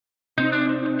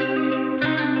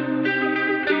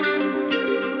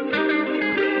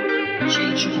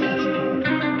Chop it down.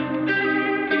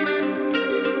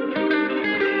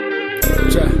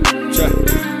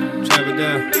 Chop it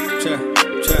down. Chop it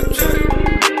down.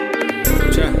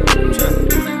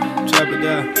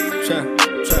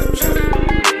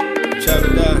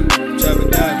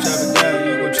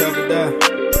 You gon' chop it down.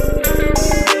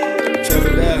 Chop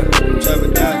it down.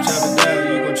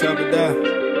 You gon' chop it down.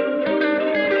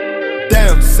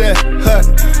 Damn, set, hut.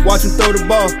 Watch him throw the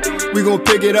ball. We gon'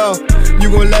 pick it off. You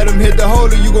gon' let him hit the hole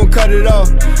or you gon' cut it off.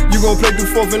 You gon' play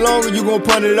through fourth and long or you gon'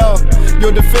 punt it off.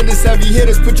 Your defenders heavy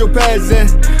hitters, put your pads in.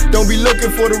 Don't be looking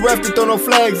for the ref to throw no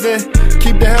flags in.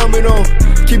 Keep the helmet on,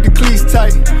 keep the cleats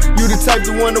tight. You the type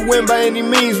to want to win by any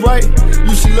means, right?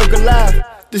 You should look alive.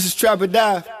 This is Trap or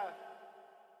Dive.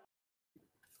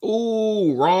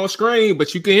 Ooh, wrong screen,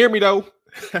 but you can hear me though.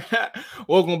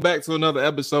 Welcome back to another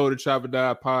episode of Trap or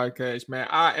Dive podcast, man.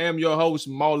 I am your host,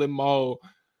 Maul and Maul.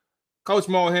 Coach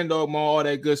Maul, Hendo Maul, all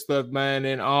that good stuff, man.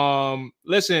 And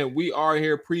listen, we are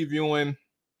here previewing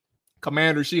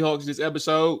Commander Seahawks this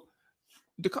episode.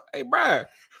 Hey, Brad,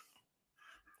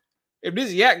 if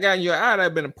this yak got in your eye,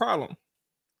 that'd been a problem.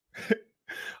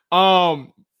 I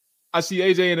see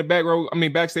AJ in the back row.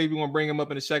 Backstage. We're gonna bring him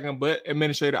up in a second. But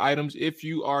administrative items. If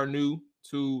you are new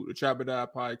to the Trap or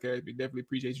Dive podcast, we definitely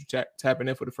appreciate you tapping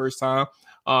in for the first time.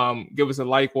 Give us a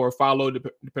like or a follow,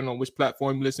 depending on which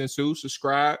platform you listen to.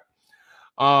 Subscribe.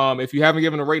 If you haven't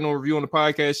given a rating or review on the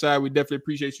podcast side, we definitely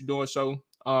appreciate you doing so.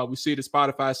 We see the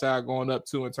Spotify side going up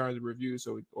too in terms of reviews,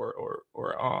 or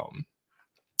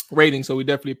ratings. So we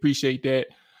definitely appreciate that.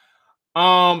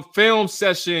 Film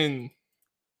session.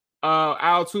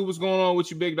 Al 2, what's going on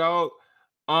with you, big dog?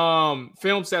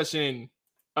 Film session.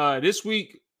 This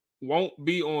week won't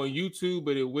be on YouTube,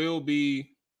 but it will be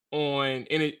on.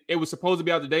 And it was supposed to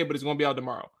be out today, but it's gonna be out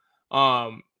tomorrow.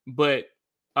 But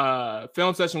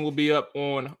film session will be up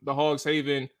on the Hogs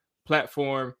Haven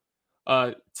platform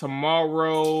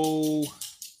tomorrow.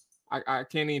 I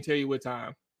can't even tell you what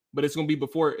time, but it's gonna be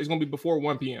before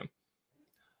 1 p.m.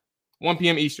 1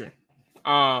 p.m. Eastern.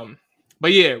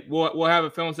 But yeah, we'll have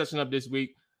a film session up this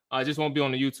week. Just won't be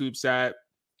on the YouTube side.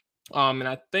 And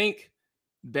I think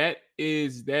that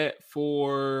is that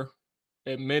for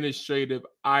administrative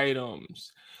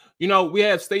items. You know, we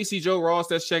have Stacey Joe Ross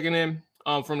that's checking in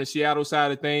from the Seattle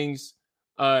side of things.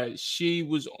 She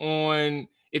was on,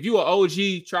 if you are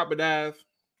OG Trap or Dive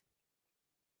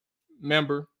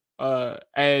member,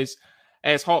 as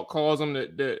Hawk calls them,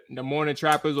 the morning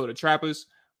trappers or the trappers.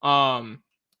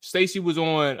 Stacey was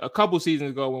on a couple seasons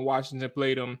ago when Washington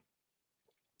played them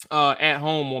at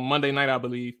home on Monday night, I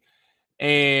believe.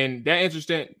 And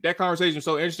that conversation was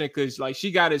so interesting because like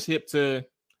she got us hip to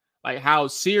like how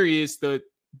serious the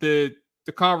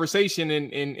conversation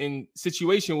and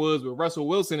situation was with Russell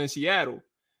Wilson in Seattle.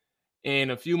 And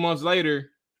a few months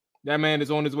later, that man is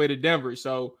on his way to Denver.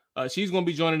 So she's going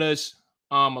to be joining us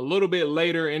a little bit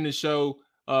later in the show.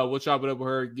 We'll chop it up with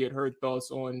her, get her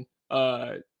thoughts on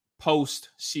post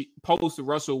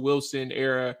Russell Wilson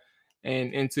era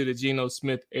and into the Geno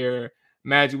Smith era.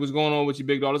 Magic, what's going on with you,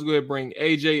 big dog? Let's go ahead and bring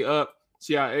AJ up,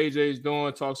 see how AJ is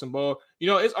doing, talk some ball. You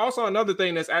know, it's also another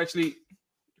thing that's actually,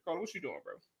 what you doing,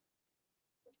 bro?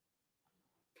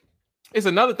 It's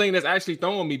another thing that's actually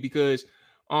throwing me because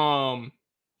I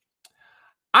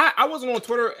wasn't on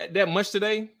Twitter that much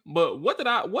today, but what did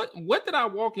I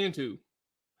walk into?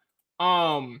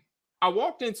 I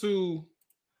walked into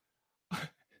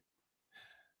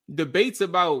debates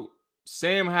about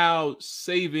Sam Howell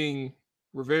saving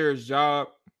Rivera's job.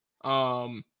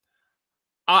 I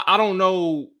don't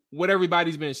know what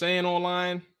everybody's been saying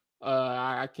online.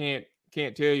 I can't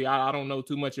tell you. I don't know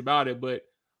too much about it, but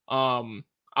I'll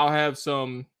have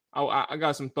some. I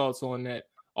got some thoughts on that.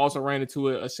 Also ran into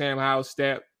a Sam Howell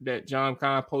stat that John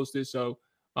Kahn posted, so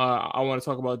I want to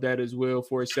talk about that as well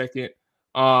for a second.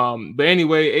 But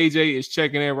anyway, AJ is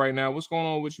checking in right now. What's going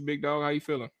on with you, big dog? How you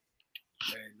feeling?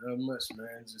 Hey, not much,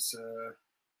 man. Just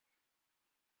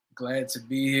glad to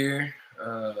be here.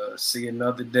 See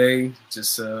another day.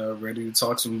 Just ready to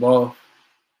talk some ball.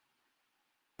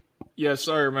 Yes,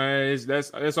 sir, man.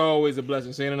 That's always a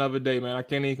blessing. Seeing another day, man. I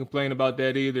can't even complain about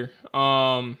that either.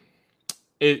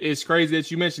 It's crazy that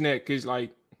you mentioned that because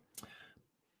like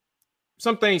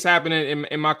some things happening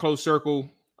in my close circle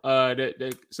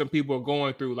that some people are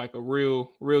going through, like a real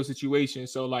situation.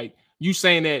 So like you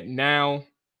saying that now.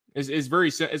 It's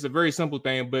a very simple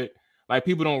thing, but like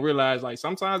people don't realize like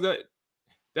sometimes that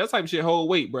type of shit hold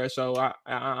weight, bro. So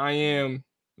I am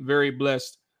very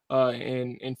blessed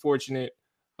and fortunate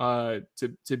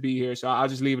to be here. So I'll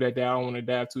just leave it at that. I don't want to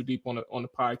dive too deep on the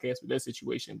podcast with that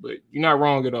situation, but you're not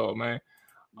wrong at all, man.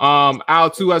 Al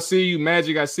 2, I see you.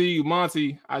 Magic, I see you.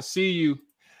 Monty, I see you.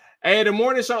 Hey, the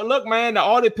morning show. Look, man, the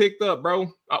audit picked up,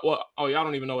 bro. Y'all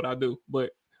don't even know what I do, but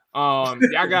yeah,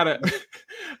 I gotta,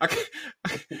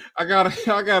 I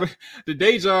gotta the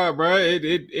day job, bro.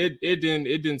 It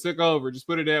didn't took over. Just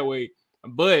put it that way.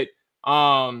 But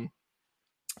I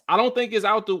don't think it's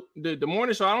out the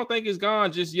morning show. I don't think it's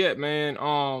gone just yet, man.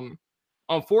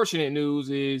 Unfortunate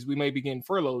news is we may be getting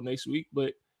furloughed next week,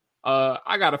 but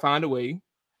I gotta find a way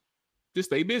to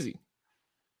stay busy.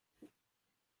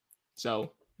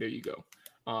 So there you go.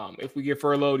 If we get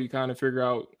furloughed, you kind of figure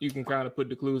out, you can kind of put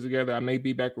the clues together. I may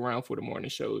be back around for the morning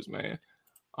shows, man.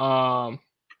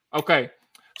 Okay.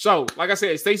 So, like I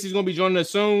said, Stacey's going to be joining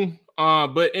us soon.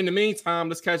 But in the meantime,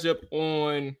 let's catch up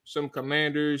on some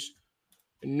Commanders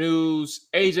news.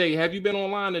 AJ, have you been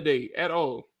online today at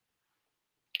all?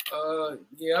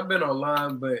 Yeah, I've been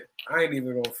online, but I ain't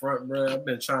even gonna front, bro. I've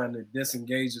been trying to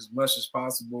disengage as much as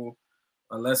possible,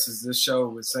 unless it's this show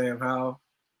with Sam Howell.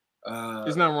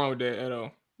 There's nothing wrong with that at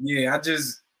all. Yeah,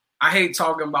 I hate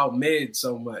talking about mid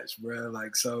so much, bro.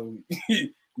 Like, so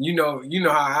you know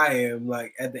how I am.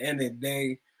 Like, at the end of the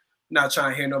day, I'm not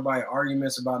trying to hear nobody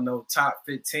arguments about no top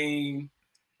 15.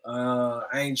 I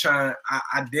ain't trying.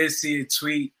 I did see a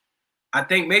tweet. I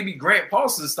think maybe Grant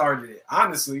Paulson started it.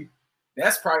 Honestly,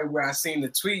 that's probably where I seen the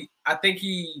tweet. I think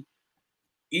he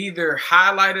either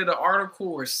highlighted an article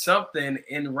or something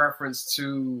in reference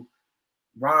to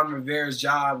Ron Rivera's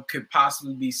job could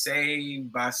possibly be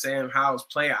saved by Sam Howell's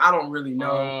play. I don't really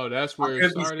know. Oh, that's where I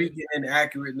could be speaking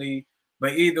inaccurately,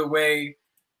 but either way,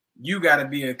 you got to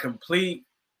be a complete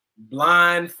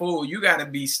blind fool. You got to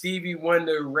be Stevie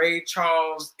Wonder, Ray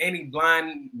Charles, any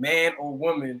blind man or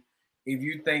woman if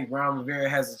you think Ron Rivera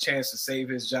has a chance to save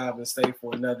his job and stay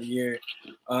for another year.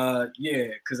 Yeah,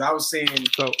 because I was seeing,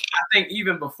 I think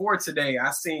even before today,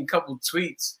 I seen a couple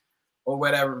tweets or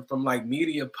whatever from like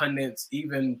media pundits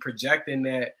even projecting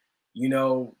that, you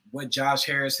know, what Josh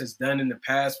Harris has done in the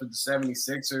past with the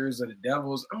 76ers or the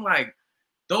Devils. I'm like,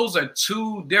 those are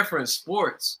two different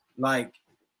sports. Like,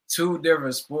 two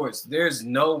different sports. There's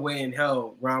no way in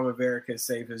hell Ron Rivera can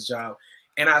save his job.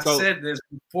 And I said this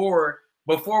before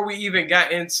we even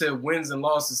got into wins and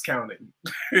losses counting.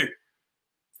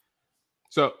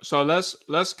 So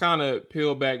let's kind of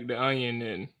peel back the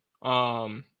onion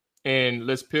and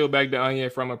let's peel back the onion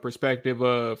from a perspective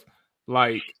of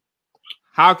like,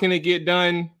 how can it get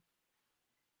done?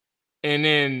 And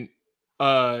then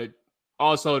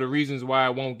also the reasons why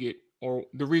it won't get, or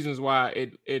the reasons why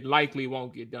it likely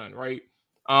won't get done, right?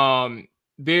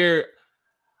 There,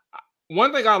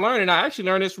 one thing I learned, and I actually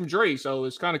learned this from Dre, so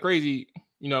it's kind of crazy,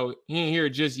 you know, he ain't here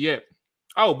just yet.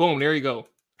 Oh, boom, there you go.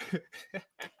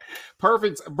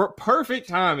 Perfect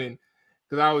timing.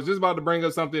 Because I was just about to bring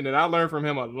up something that I learned from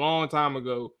him a long time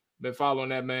ago. Been following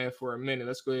that man for a minute.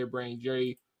 Let's go ahead and bring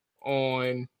Dre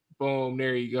on. Boom,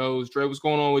 there he goes. Dre, what's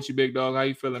going on with you, big dog? How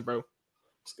you feeling, bro?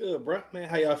 It's good, bro. Man,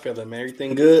 how y'all feeling, man?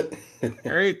 Everything good?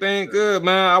 Everything good,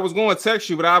 man. I was going to text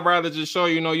you, but I'd rather just show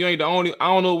you, you ain't the only. I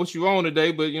don't know what you on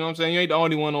today, but you know what I'm saying? You ain't the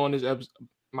only one on this episode.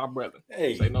 My brother.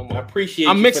 Hey, say no more. I appreciate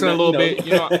I'm you mixing that, a little bit.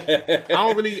 You know,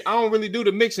 I don't really do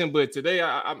the mixing, but today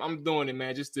I'm doing it,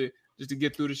 man, just to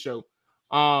get through the show.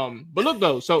 But look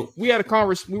though, so we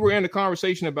were in a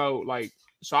conversation about like,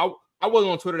 so I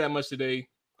wasn't on Twitter that much today,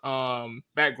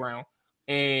 background.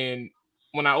 And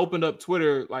when I opened up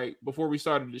Twitter, like before we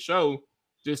started the show,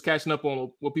 just catching up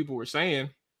on what people were saying,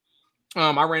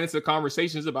 I ran into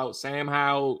conversations about Sam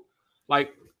Howell,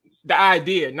 like the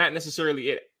idea, not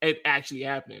necessarily it actually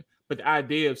happening, but the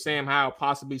idea of Sam Howell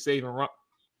possibly saving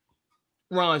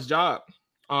Ron's job.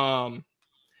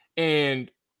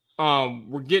 And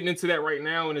we're getting into that right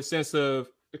now in the sense of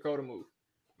Dakota move.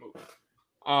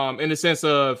 In the sense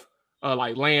of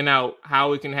like laying out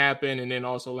how it can happen and then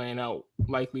also laying out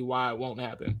likely why it won't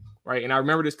happen. Right. And I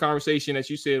remember this conversation that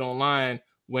you said online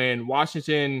when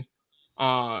Washington,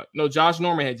 Josh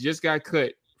Norman had just got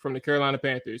cut from the Carolina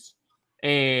Panthers.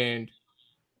 And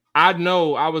I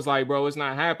was like, bro, it's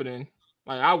not happening.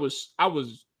 Like I was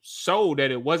sold that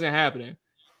it wasn't happening.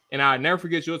 And I'll never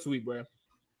forget your tweet, bro.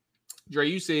 Dre,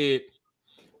 you said,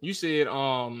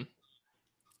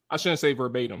 I shouldn't say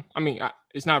verbatim. I mean,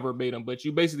 it's not verbatim, but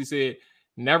you basically said,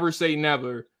 never say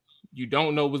never. You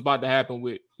don't know what's about to happen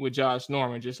with Josh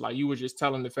Norman. Just like you were just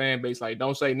telling the fan base, like,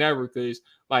 don't say never, because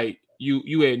like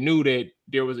you had knew that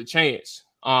there was a chance.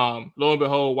 Lo and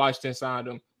behold, Washington signed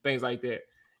him, things like that.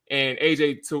 And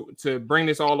AJ, to bring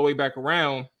this all the way back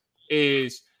around,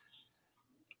 is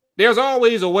there's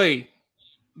always a way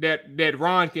that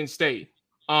Ron can stay.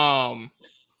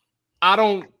 I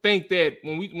don't think that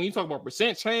when you talk about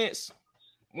percent chance,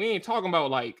 we ain't talking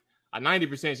about like a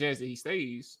 90% chance that he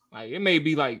stays. Like it may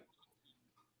be like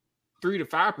 3 to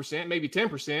 5%, maybe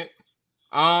 10%.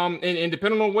 And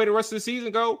depending on the way the rest of the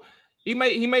season go, he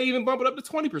may even bump it up to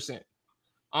 20%.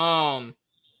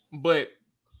 But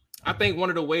I think one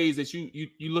of the ways that you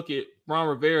look at Ron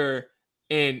Rivera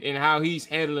and how he's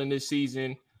handling this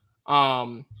season,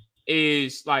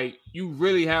 is like you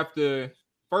really have to,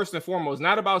 first and foremost,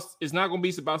 it's not going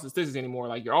to be about statistics anymore.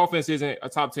 Like your offense isn't a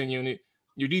top 10 unit,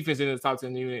 your defense isn't a top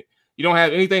 10 unit. You don't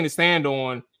have anything to stand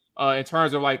on in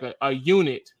terms of like a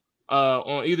unit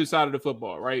on either side of the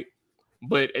football, right?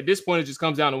 But at this point, it just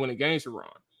comes down to winning games for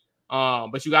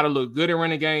Ron. But you got to look good at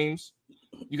winning games.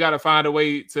 You got to find a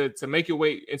way to make your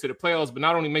way into the playoffs, but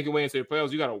not only make your way into the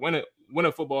playoffs, you got to win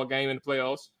a football game in the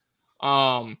playoffs.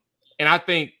 And I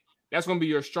think that's going to be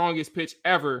your strongest pitch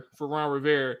ever for Ron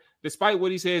Rivera, despite what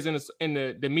he says in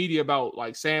the media about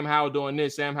like Sam Howell doing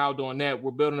this, Sam Howell doing that.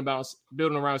 We're building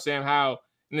around Sam Howell,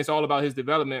 and it's all about his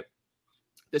development.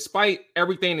 Despite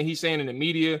everything that he's saying in the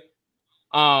media,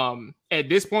 at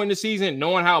this point in the season,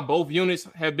 knowing how both units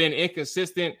have been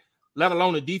inconsistent, let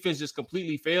alone the defense just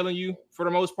completely failing you for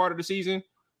the most part of the season,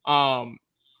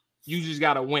 you just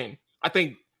got to win. I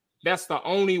think that's the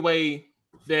only way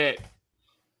that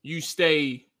you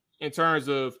stay in terms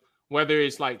of whether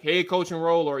it's like head coaching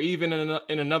role or even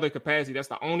in another capacity. That's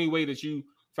the only way that you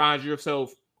find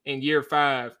yourself in year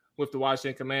 5 with the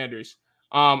Washington Commanders.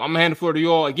 I'm going to hand the floor to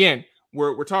you all. Again,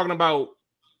 we're talking about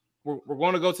we're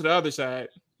going to go to the other side,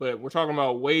 but we're talking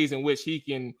about ways in which he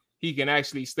can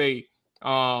actually stay.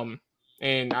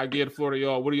 And I give the floor to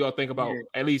y'all. What do y'all think about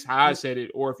at least how I said it,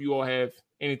 or if you all have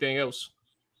anything else?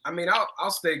 I mean,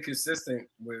 I'll stay consistent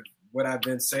with what I've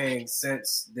been saying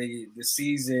since the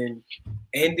season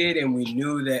ended and we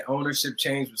knew that ownership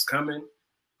change was coming,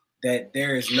 that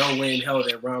there is no way in hell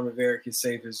that Ron Rivera can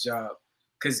save his job.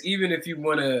 Because even if you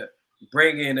want to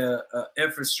bring in a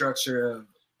infrastructure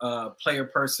of player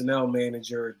personnel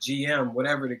manager, GM,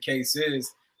 whatever the case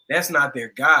is, that's not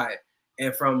their guy.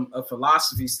 And from a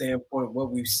philosophy standpoint,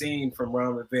 what we've seen from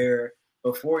Ron Rivera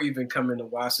before even coming to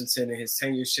Washington and his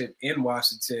tenureship in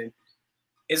Washington,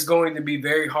 it's going to be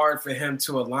very hard for him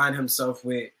to align himself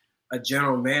with a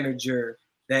general manager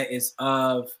that is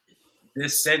of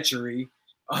this century,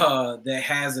 that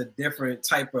has a different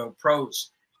type of approach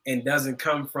and doesn't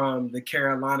come from the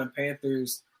Carolina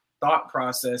Panthers thought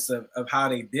process of how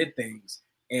they did things,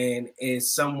 and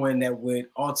is someone that would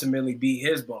ultimately be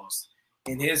his boss.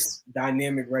 In his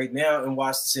dynamic right now in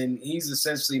Washington, he's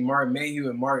essentially Mark Mayhew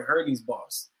and Mark Hurney's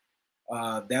boss.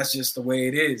 That's just the way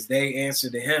it is. They answer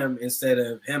to him instead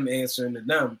of him answering to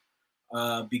them,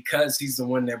 because he's the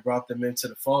one that brought them into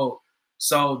the fold.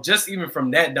 So just even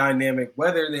from that dynamic,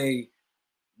 whether they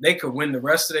could win the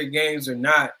rest of their games or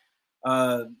not,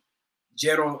 like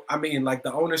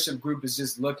the ownership group is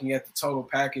just looking at the total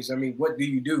package. I mean, what do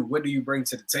you do? What do you bring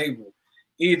to the table?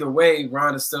 Either way,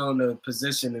 Ron is still in a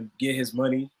position to get his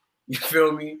money. You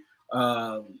feel me?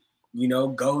 Go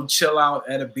chill out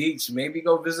at a beach. Maybe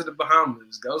go visit the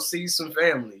Bahamas. Go see some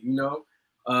family,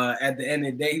 At the end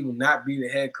of the day, he will not be the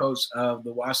head coach of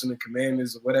the Washington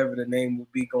Commanders or whatever the name will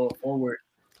be going forward.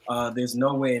 There's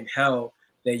no way in hell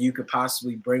that you could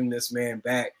possibly bring this man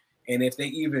back. And if they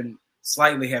even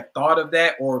slightly have thought of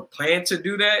that or plan to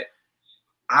do that,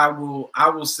 I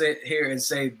will sit here and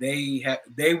say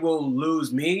they will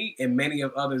lose me and many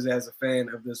of others as a fan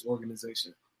of this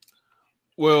organization.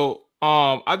 Well,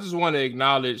 I just want to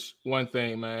acknowledge one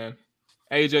thing, man.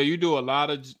 AJ, you do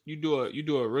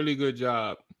a really good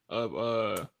job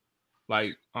of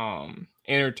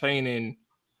entertaining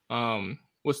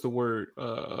what's the word?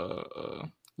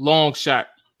 Long shot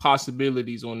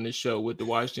possibilities on this show with the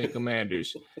Washington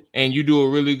Commanders, and you do a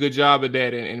really good job of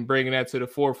that and bringing that to the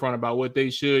forefront about what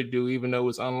they should do, even though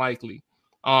it's unlikely.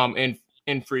 And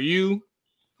for you,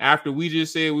 after we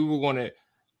just said we were going to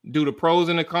do the pros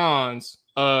and the cons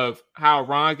of how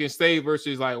Ron can stay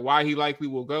versus like why he likely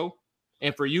will go,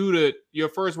 and for you your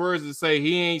first words to say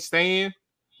he ain't staying,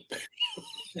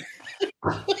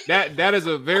 that's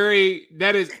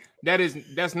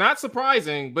not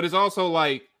surprising, but it's also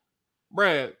like,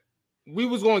 Brad, we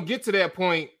was going to get to that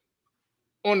point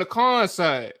on the con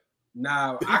side.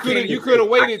 Nah, you could have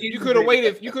waited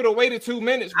 2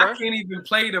 minutes, bro. I can't even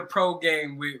play the pro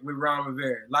game with Ron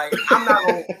Rivera. Like, I'm not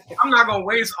gonna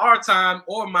waste our time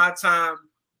or my time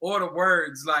or the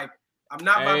words. Like, I'm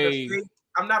not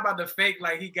about to fake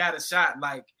like he got a shot.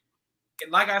 Like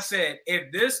I said,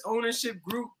 if this ownership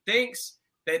group thinks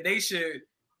that they should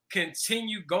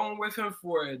continue going with him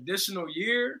for an additional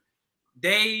year,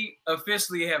 they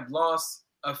officially have lost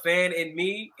a fan in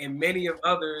me, and many of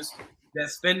others that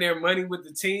spend their money with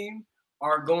the team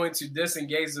are going to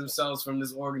disengage themselves from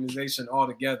this organization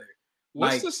altogether.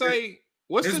 What's to say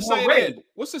What's There's to no say way. that?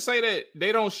 What's to say that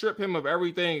they don't strip him of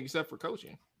everything except for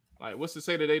coaching? Like, what's to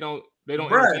say that they don't Bruh,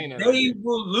 entertain that? they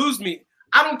will lose me.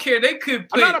 I don't care. They could I'm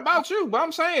put. not about you, but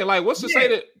I'm saying, like, what's to say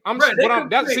that I'm bruh, they what I'm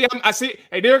could that put- see I see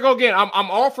hey, there you go again.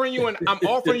 I'm offering you an I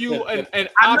know,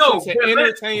 option to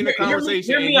entertain the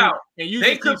conversation. Hear me out. And you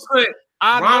They just could keep, put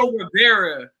I Ron know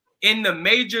Rivera in the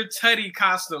Major Tutty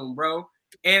costume, bro,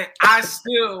 and I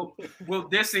still will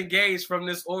disengage from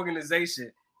this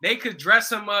organization. They could dress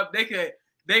him up. They could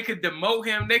demote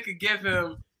him.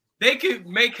 They could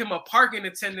make him a parking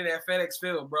attendant at FedEx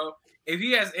Field, bro. If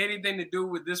he has anything to do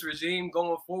with this regime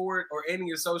going forward or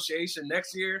any association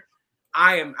next year,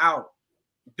 I am out.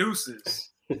 Deuces.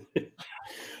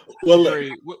 Well,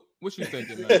 look. what you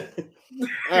thinking, man?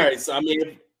 All right, so I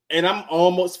mean, and I'm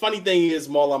almost. Funny thing is,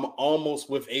 Maul, I'm almost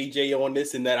with AJ on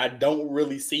this, in that I don't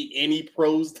really see any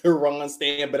pros to Ron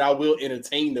staying, but I will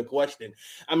entertain the question.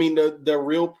 I mean, the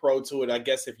real pro to it, I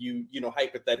guess, if you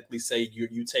hypothetically say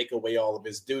you take away all of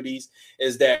his duties,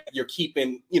 is that you're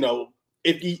keeping,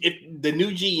 If the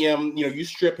new GM, you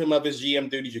strip him of his GM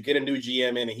duties, you get a new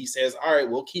GM in, and he says, all right,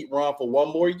 we'll keep Ron for one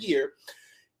more year.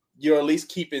 You're at least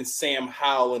keeping Sam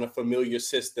Howell in a familiar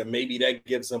system. Maybe that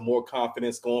gives him more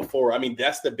confidence going forward. I mean,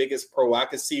 that's the biggest pro I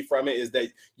can see from it, is that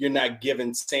you're not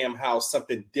giving Sam Howell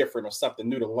something different or something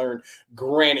new to learn.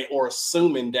 Granted, or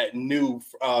assuming that new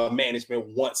management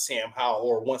wants Sam Howell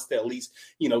or wants to at least,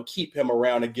 keep him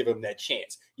around and give him that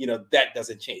chance. That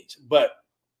doesn't change. But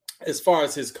as far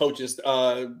as his coaches'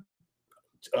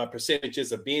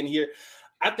 percentages of being here,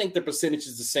 I think the percentage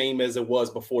is the same as it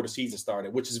was before the season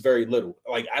started, which is very little.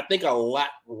 Like, I think a lot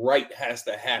right has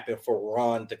to happen for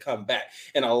Ron to come back.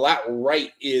 And a lot right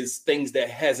is things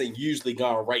that hasn't usually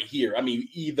gone right here. I mean,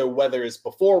 either whether it's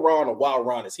before Ron or while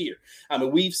Ron is here. I mean,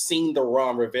 we've seen the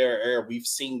Ron Rivera era. We've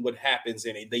seen what happens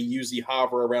in it. They usually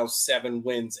hover around 7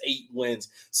 wins, 8 wins,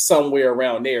 somewhere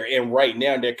around there. And right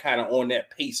now they're kind of on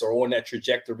that pace or on that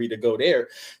trajectory to go there.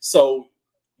 So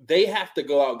they have to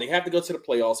go out. They have to go to the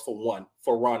playoffs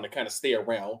for Ron to kind of stay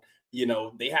around.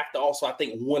 They have to also, I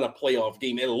think, win a playoff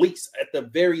game, at the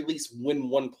very least, win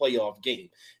one playoff game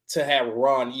to have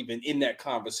Ron even in that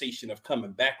conversation of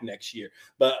coming back next year.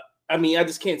 But I mean, I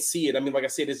just can't see it. I mean, like I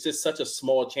said, it's just such a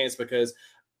small chance because,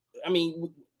 I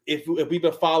mean, if we've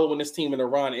been following this team in the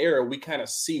Ron era, we kind of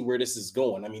see where this is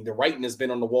going. I mean, the writing has been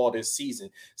on the wall this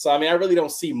season. So, I mean, I really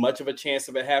don't see much of a chance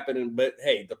of it happening. But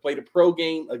hey, to play the pro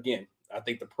game again, I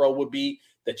think the pro would be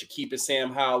that you keep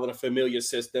Sam Howell in a familiar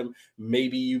system.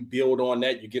 Maybe you build on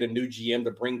that. You get a new GM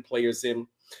to bring players in.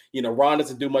 Ron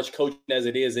doesn't do much coaching as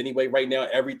it is anyway. Right now,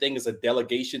 everything is a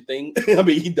delegation thing. I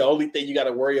mean, the only thing you got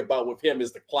to worry about with him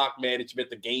is the clock management,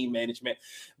 the game management.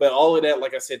 But all of that,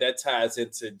 like I said, that ties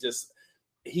into just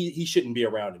he shouldn't be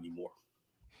around anymore.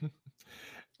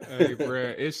 Hey,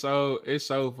 bro, it's so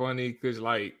funny because,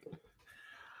 like,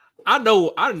 I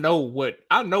know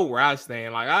where I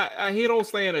stand. Like, I don't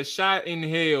stand a shot in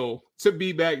hell to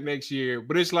be back next year.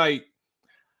 But it's like,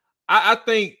 I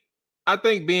think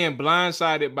being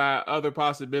blindsided by other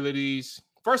possibilities.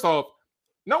 First off,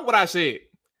 note what I said.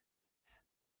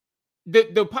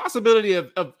 The possibility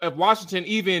of Washington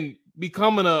even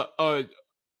becoming a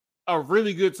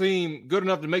really good team, good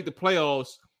enough to make the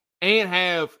playoffs and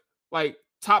have like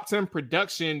top 10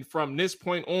 production from this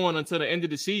point on until the end of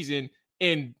the season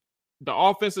in the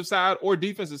offensive side or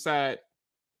defensive side,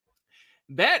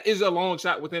 that is a long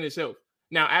shot within itself.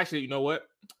 Now, actually, you know what?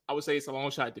 I would say it's a long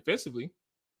shot defensively.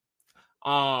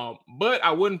 But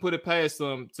I wouldn't put it past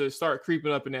them to start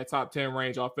creeping up in that top 10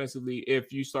 range offensively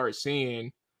if you start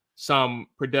seeing some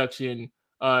production,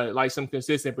 like some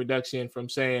consistent production from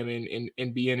Sam and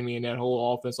Bieniemy and that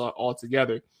whole offense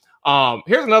altogether.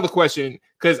 Here's another question,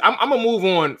 because I'm gonna move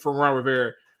on from Ron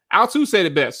Rivera. Altu said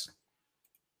it best.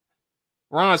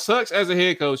 Ron sucks as a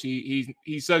head coach.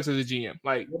 He sucks as a GM.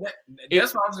 Like,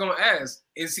 that's what I was gonna ask.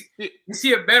 Is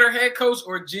he a better head coach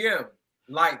or GM?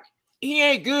 Like, he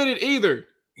ain't good at either.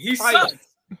 He sucks.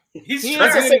 He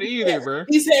ain't good at either, bro.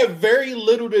 He's had very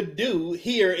little to do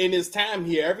here in his time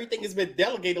here. Everything has been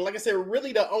delegated. Like I said,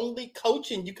 really the only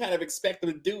coaching you kind of expect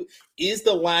him to do is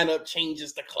the lineup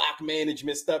changes, the clock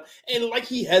management stuff. And like,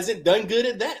 he hasn't done good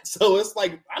at that. So it's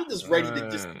like, I'm just ready to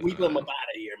just sweep him up out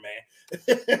of here,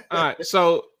 man. All right.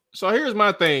 So here's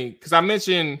my thing. Because I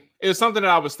mentioned it was something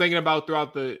that I was thinking about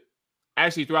throughout the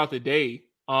day.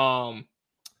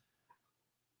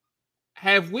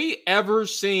 Have we ever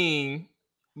seen,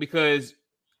 because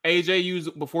AJ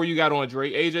used, before you got on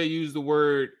Drake, AJ used the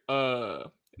word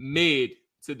mid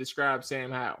to describe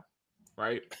Sam Howell,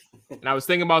 right? And I was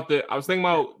thinking about the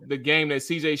game that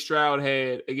CJ Stroud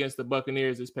had against the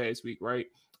Buccaneers this past week, right?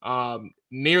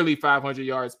 Nearly 500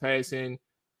 yards passing,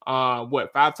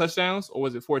 What, 5 touchdowns or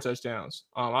was it 4 touchdowns?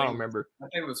 I don't remember. I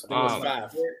think it was 4.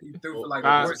 5. He threw for like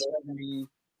 470,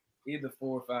 either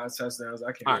 4 or 5 touchdowns.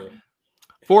 I can't remember.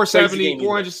 470,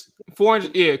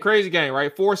 400, yeah, crazy game,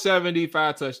 right?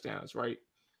 475 touchdowns, right?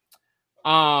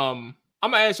 I'm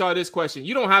gonna ask y'all this question.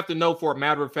 You don't have to know for a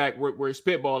matter of fact. We're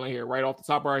spitballing here, right off the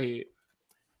top of our head.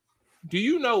 Do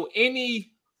you know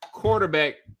any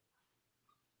quarterback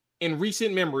in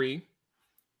recent memory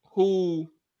who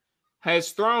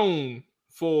has thrown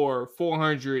for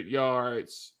 400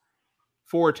 yards,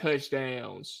 4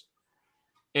 touchdowns,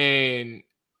 and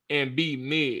be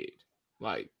mid?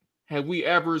 Like, have we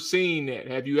ever seen that?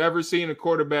 Have you ever seen a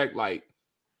quarterback like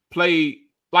play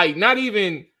like not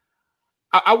even?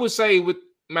 I would say, with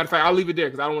matter of fact, I'll leave it there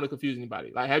because I don't want to confuse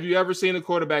anybody. Like, have you ever seen a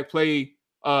quarterback play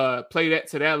that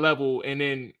to that level and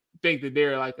then think that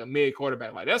they're like a mid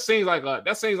quarterback? Like, that seems like a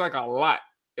lot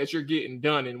that you're getting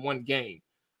done in one game.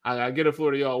 I get a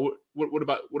floor to y'all. What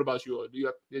about you all?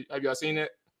 Have y'all seen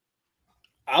that?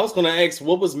 I was gonna ask,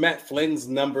 what was Matt Flynn's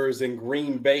numbers in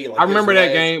Green Bay? Like, I remember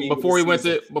that game before he went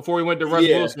to Russ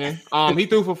Wilson. He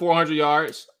threw for 400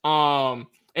 yards.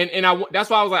 And that's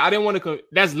why I was like, I didn't want to.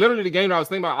 That's literally the game that I was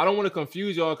thinking about. I don't want to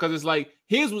confuse y'all because it's like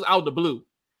his was out the blue,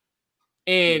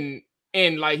 and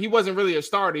like he wasn't really a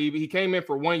starter. He came in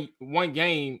for one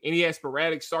game, and he had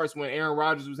sporadic starts when Aaron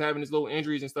Rodgers was having his little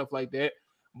injuries and stuff like that.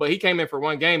 But he came in for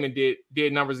one game and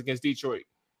did numbers against Detroit.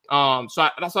 That's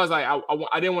why I was like,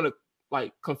 I didn't want to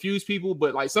like confuse people,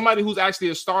 but like somebody who's actually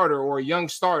a starter or a young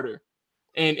starter,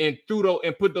 and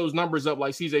put those numbers up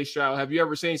like CJ Stroud. Have you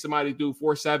ever seen somebody do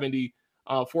 470?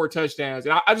 4 touchdowns,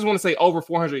 and I just want to say over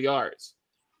 400 yards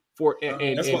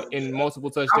in multiple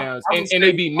touchdowns, and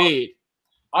they be mid.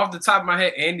 Off the top of my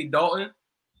head, Andy Dalton.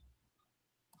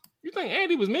 You think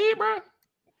Andy was mid, bro?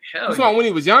 Hell yeah. When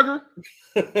he was younger.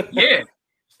 Yeah,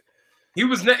 he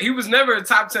was never a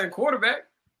top 10 quarterback.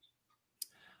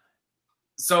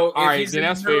 So all right, then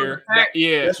that's fair.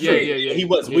 Yeah. He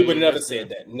was. We would have never said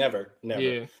that. Never.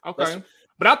 Yeah. Okay.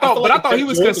 But I thought he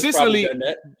was consistently.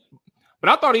 But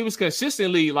I thought he was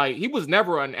consistently like he was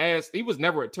never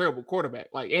a terrible quarterback.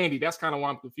 Like Andy, that's kind of why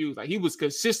I'm confused. Like he was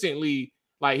consistently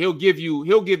like he'll give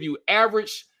you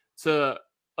average to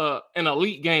an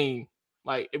elite game.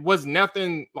 Like it was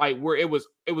nothing like where it was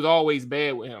always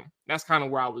bad with him. That's kind of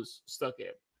where I was stuck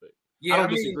at. But yeah, I don't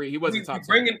disagree. He wasn't top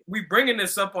 10. We bringing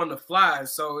this up on the fly,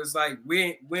 so it's like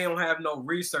we don't have no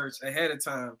research ahead of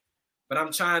time. But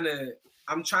I'm trying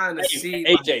to see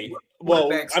AJ.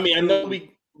 Well, I mean, I know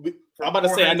I'm about to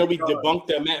say, I know we debunked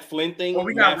the Matt Flynn thing. Well,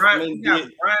 Ryan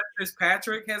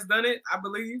Fitzpatrick has done it, I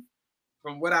believe,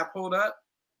 from what I pulled up.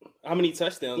 How many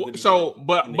touchdowns? Did he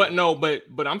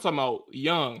but I'm talking about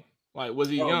young. Like, was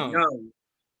he young? Young.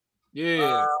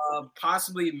 Yeah.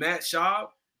 Possibly Matt Schaub.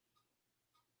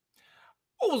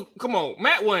 Oh, come on,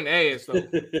 Matt wasn't ass though.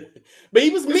 But he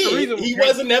was mid. He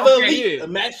wasn't never elite. Yeah.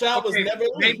 Matt Schaub was never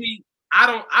elite. Maybe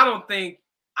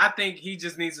I think he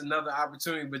just needs another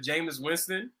opportunity. But Jameis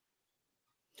Winston.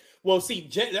 Well, see,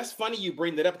 that's funny you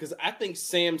bring that up because I think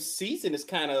Sam's season is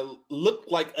kind of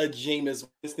looked like a Jameis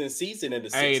Winston season in the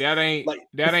Hey, that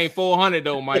ain't 400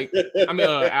 though, Mike. I mean,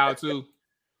 Al too.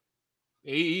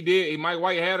 He did. Mike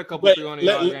White had a couple 300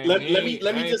 yard games.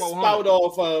 Let me just spout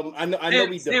off. I know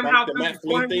we debunked the Matt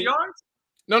Flynn thing.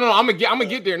 No, I'm gonna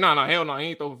get there. No, hell no, he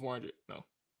ain't throw for 400. No.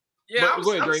 Yeah,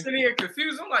 I'm sitting here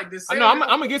confused. I'm like this. I know. I'm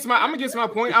gonna get to my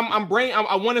point.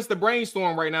 I want us to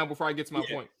brainstorm right now before I get to my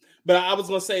point. But I was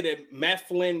going to say that Matt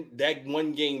Flynn, that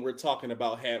one game we're talking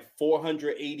about, had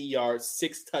 480 yards,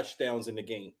 6 touchdowns in the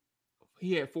game.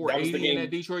 He had 480 in that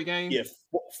Detroit game? Yeah,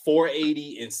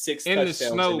 480 and 6 touchdowns in the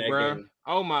snow, bro. Game.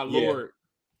 Oh, my Lord.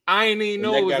 I ain't even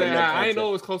know it was that high. I didn't know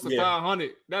it was close to 500.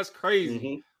 That's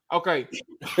crazy. Mm-hmm. Okay.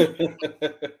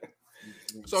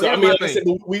 So I mean, like I said,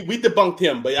 we debunked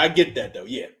him, but I get that, though.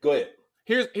 Yeah, go ahead.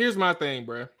 Here's my thing,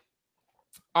 bro.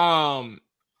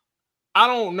 I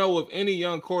don't know of any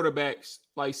young quarterbacks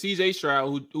like CJ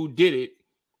Stroud who did it,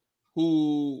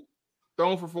 who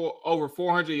thrown for over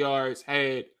 400 yards,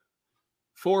 had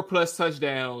 4+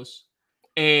 touchdowns,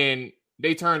 and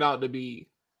they turned out to be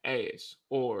ass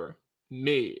or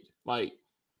mid. Like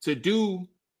to do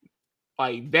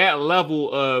like that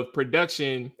level of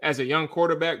production as a young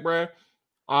quarterback, bro.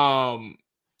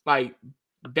 Like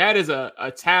that is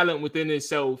a talent within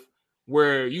itself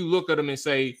where you look at them and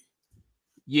say,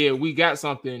 yeah, we got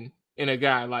something in a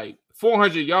guy. Like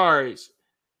 400 yards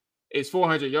is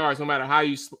 400 yards, no matter how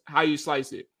you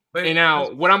slice it. And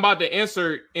now, what I'm about to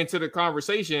insert into the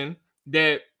conversation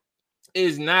that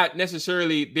is not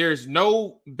necessarily, there's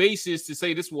no basis to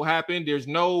say this will happen. There's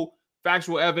no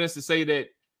factual evidence to say that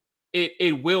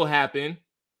it will happen.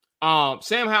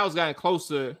 Sam Howell's gotten close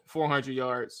to 400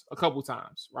 yards a couple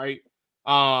times, right?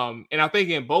 And I think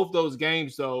in both those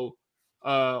games, though,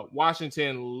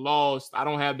 Washington lost. I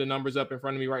don't have the numbers up in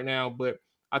front of me right now, but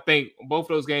I think both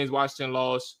those games Washington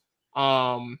lost.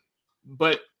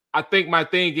 But I think my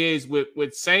thing is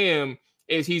with Sam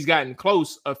is he's gotten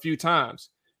close a few times,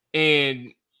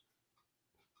 and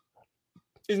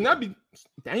it's not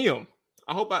damn.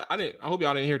 I hope I hope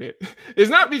y'all didn't hear that. It's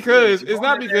not because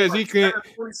he can't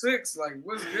 26. Like,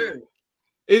 what's good?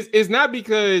 It's not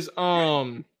because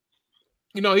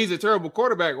he's a terrible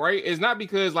quarterback, right? It's not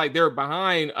because like they're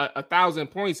behind 1,000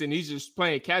 points and he's just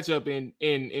playing catch up and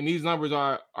these numbers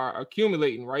are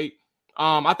accumulating, right?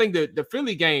 I think the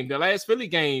Philly game, the last Philly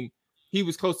game, he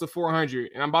was close to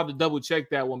 400, and I'm about to double check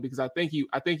that one because I think he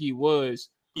was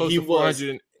close to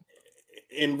 400.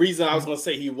 And reason I was going to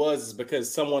say he was is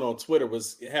because someone on Twitter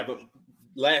was having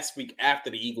last week after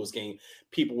the Eagles game,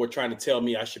 people were trying to tell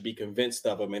me I should be convinced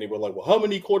of him. And they were like, well, how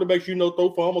many quarterbacks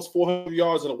throw for almost 400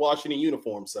 yards in a Washington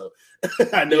uniform? So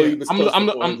I know he was close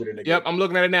to 400 in the game. I'm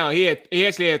looking at it now. He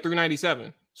actually had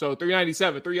 397. So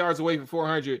 397, 3 yards away from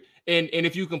 400. And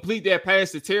if you complete that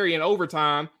pass to Terry in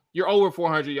overtime, you're over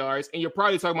 400 yards. And you're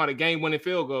probably talking about a game-winning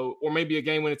field goal or maybe a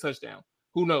game-winning touchdown.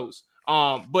 Who knows?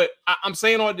 But I'm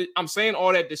saying all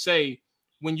that to say,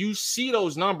 when you see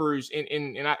those numbers,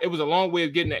 it was a long way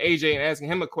of getting to AJ and asking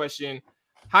him a question.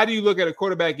 How do you look at a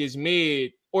quarterback as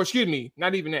mid, or excuse me,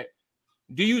 not even that?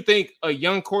 Do you think a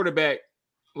young quarterback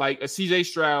like a CJ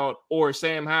Stroud or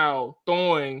Sam Howell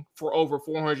throwing for over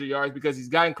 400 yards because he's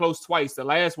gotten close twice? The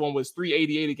last one was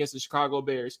 388 against the Chicago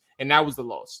Bears, and that was the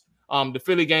loss. The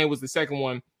Philly game was the second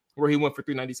one where he went for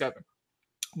 397.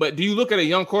 But do you look at a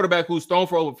young quarterback who's thrown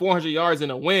for over 400 yards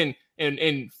in a win and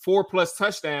 4+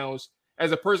 touchdowns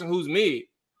as a person who's mid?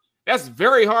 That's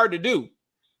very hard to do.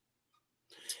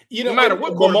 No matter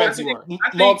what quarterback you are.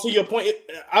 Maul, to your point,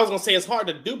 I was going to say it's hard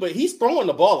to do, but he's throwing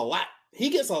the ball a lot. He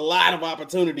gets a lot of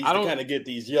opportunities to kind of get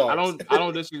these yards. I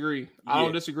don't disagree. I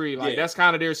don't disagree. Like that's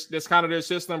kind of their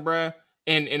system, bruh.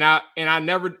 And I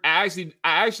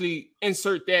actually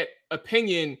insert that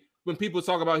opinion when people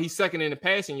talk about he's second in the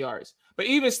passing yards. But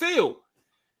even still,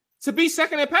 to be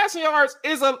second in passing yards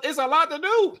is a lot to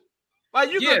do.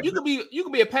 Like you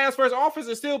could be a pass first offense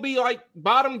and still be like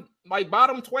bottom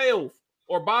 12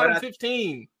 or bottom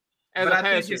 15 as a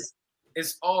passer.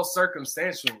 It's all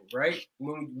circumstantial, right?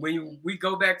 When we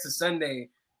go back to Sunday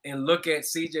and look at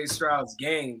CJ Stroud's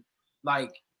game,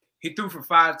 like he threw for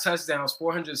 5 touchdowns,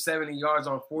 470 yards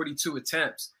on 42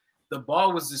 attempts. The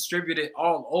ball was distributed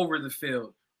all over the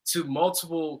field to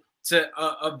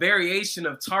a variation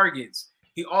of targets.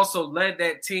 He also led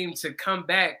that team to come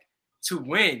back to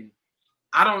win.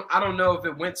 I don't know if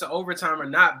it went to overtime or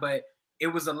not, but it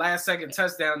was a last-second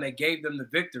touchdown that gave them the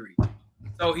victory.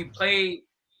 So he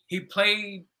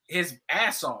played his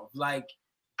ass off. Like,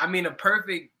 I mean, a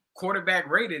perfect quarterback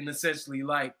rating, essentially.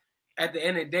 Like, at the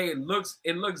end of the day, it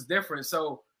looks different.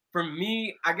 So for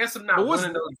me, I guess I'm not one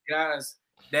of those guys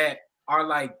that are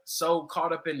like so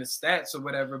caught up in the stats or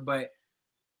whatever, but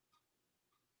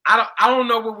I don't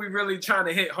know what we're really trying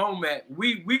to hit home at.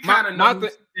 We kind of know.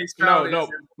 No.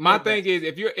 My thing is,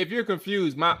 if you're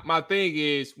confused, my thing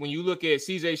is when you look at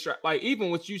CJ Stroud, like even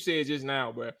what you said just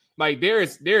now, bro. Like there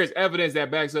is evidence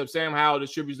that backs up Sam Howell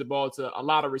distributes the ball to a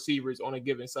lot of receivers on a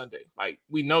given Sunday. Like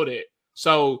we know that.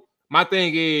 So my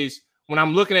thing is when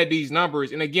I'm looking at these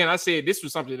numbers, and again, I said this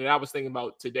was something that I was thinking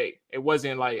about today. It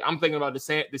wasn't like I'm thinking about the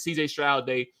CJ Stroud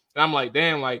day, and I'm like,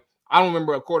 damn, like I don't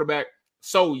remember a quarterback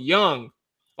so young.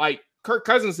 Like Kirk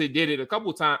Cousins did it a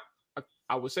couple times.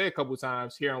 I would say a couple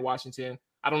times here in Washington.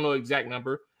 I don't know the exact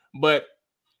number, but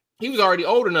he was already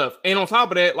old enough. And on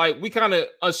top of that, like we kind of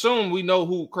assume we know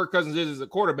who Kirk Cousins is as a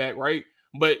quarterback, right?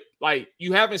 But like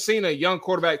you haven't seen a young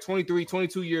quarterback, 23,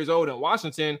 22 years old in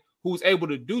Washington, who's able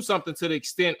to do something to the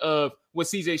extent of what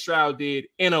CJ Stroud did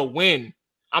in a win.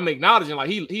 I'm acknowledging like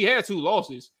he had 2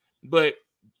 losses, but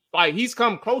like he's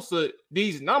come close to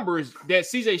these numbers that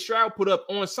CJ Stroud put up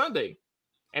on Sunday.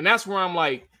 And that's where I'm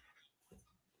like,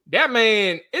 that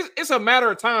man, it's a matter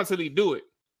of time till he do it.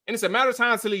 And it's a matter of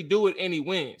time till he do it and he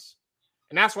wins.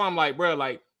 And that's why I'm like, bro,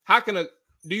 like,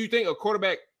 do you think a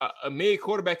quarterback, a mid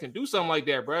quarterback can do something like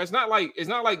that, bro? It's not like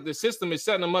the system is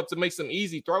setting him up to make some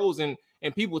easy throws and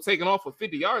people taking off for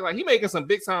 50 yards. Like he making some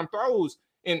big time throws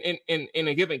in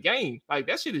a given game. Like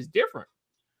that shit is different.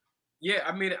 Yeah,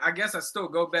 I mean, I guess I still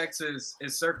go back to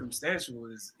it's circumstantial.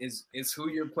 Is who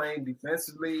you're playing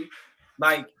defensively.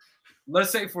 Like,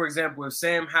 let's say, for example, if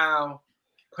Sam Howell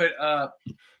put up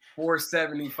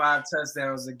 475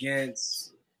 touchdowns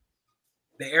against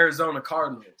the Arizona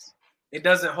Cardinals, it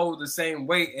doesn't hold the same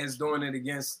weight as doing it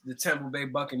against the Tampa Bay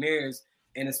Buccaneers,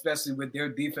 and especially with their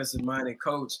defensive-minded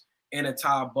coach and a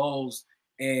Todd Bowles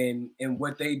and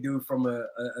what they do from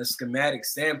a schematic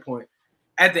standpoint.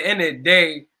 At the end of the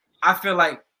day, I feel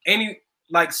like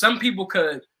some people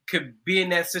could be in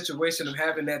that situation of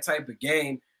having that type of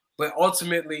game, but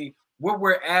ultimately what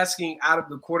we're asking out of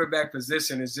the quarterback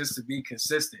position is just to be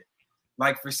consistent.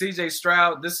 Like for CJ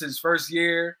Stroud, this is his first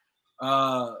year.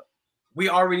 We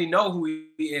already know who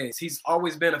he is. He's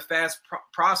always been a fast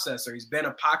processor. He's been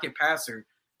a pocket passer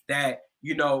that,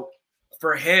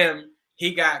 for him,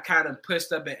 he got kind of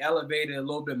pushed up and elevated a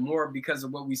little bit more because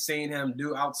of what we've seen him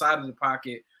do outside of the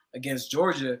pocket against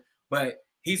Georgia. But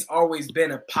he's always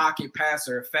been a pocket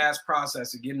passer, a fast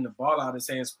processor, getting the ball out of his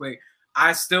hands quick.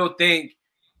 I still think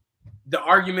the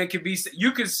argument could be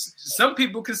some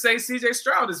people could say CJ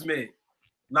Stroud is mid.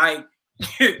 Like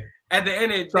at the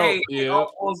end of the day, it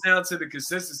all boils down to the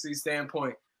consistency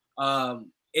standpoint. I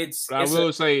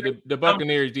will say the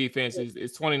Buccaneers defense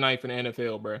is 29th in the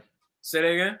NFL, bro. Say that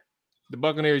again? The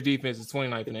Buccaneers defense is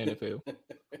 29th in the NFL.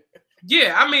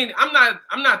 Yeah, I mean,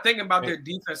 I'm not thinking about their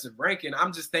defensive ranking.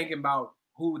 I'm just thinking about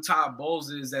who Todd Bowles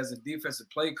is as a defensive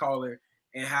play caller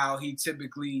and how he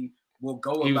typically will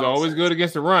go. He was always good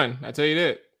against the run. I tell you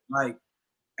that. Like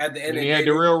at the end of the day, he had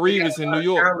Darrelle Revis in New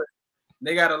York.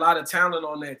 They got a lot of talent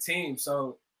on that team.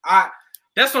 So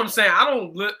that's what I'm saying. I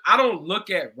don't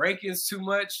look at rankings too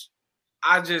much.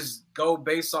 I just go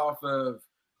based off of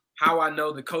how I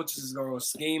know the coaches is going to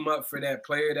scheme up for that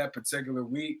player that particular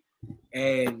week.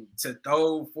 And to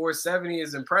throw 470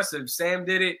 is impressive. Sam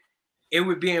did it. It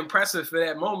would be impressive for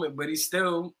that moment, but he's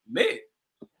still mid.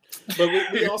 But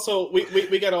we also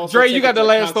got to also Dre, you got the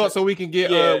last thought, so we can get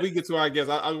to our guess.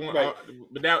 But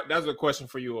that's a question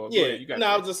for you all. Yeah,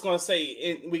 I was just gonna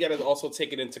say we got to also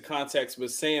take it into context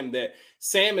with Sam that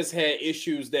Sam has had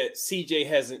issues that CJ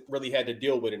hasn't really had to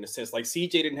deal with in a sense. Like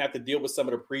CJ didn't have to deal with some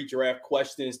of the pre-draft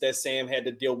questions that Sam had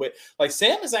to deal with. Like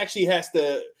Sam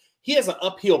he has an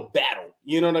uphill battle,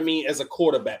 you know what I mean, as a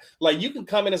quarterback. Like you can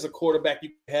come in as a quarterback, you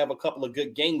can have a couple of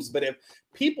good games, but if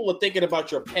people are thinking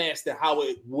about your past and how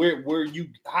the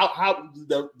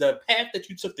path that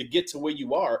you took to get to where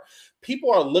you are,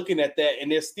 people are looking at that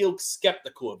and they're still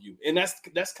skeptical of you. And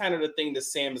that's kind of the thing that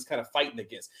Sam is kind of fighting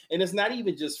against. And it's not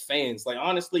even just fans. Like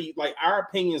honestly, like our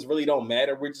opinions really don't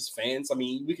matter. We're just fans. I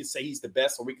mean, we can say he's the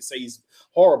best or we can say he's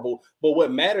horrible, but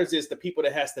what matters is the people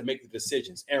that has to make the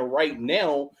decisions. And right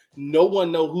now, no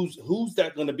one knows who's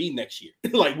that going to be next year.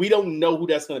 Like we don't know who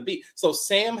that's going to be. So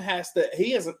Sam has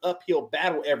an uphill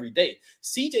battle every day.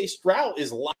 CJ Stroud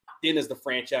is locked in as the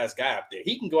franchise guy up there.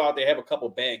 He can go out there, have a couple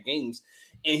bad games,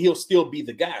 and he'll still be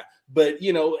the guy. But,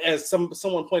 as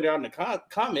someone pointed out in the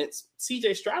comments,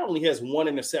 CJ Stroud only has one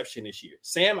interception this year.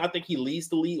 Sam, I think he leads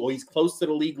the league, or he's close to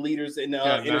the league leaders in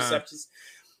interceptions.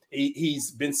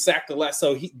 He's been sacked a lot.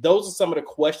 So those are some of the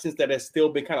questions that have still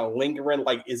been kind of lingering.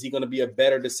 Like, is he going to be a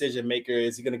better decision maker?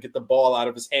 Is he going to get the ball out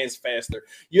of his hands faster?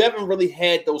 You haven't really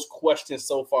had those questions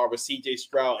so far with CJ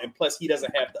Stroud. And plus, he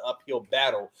doesn't have the uphill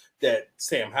battle that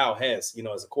Sam Howell has,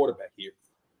 as a quarterback here.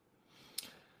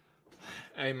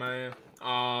 Hey, man.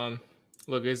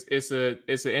 Look, it's an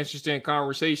interesting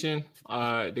conversation.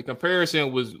 The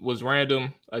comparison was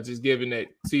random. Just given that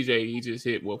CJ, he just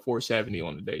hit 470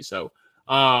 on the day. So,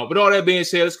 with all that being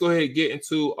said, let's go ahead and get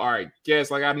into our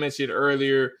guest. Like I mentioned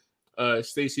earlier,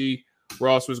 Stacey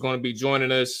Ross was going to be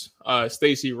joining us.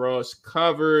 Stacey Ross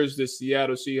covers the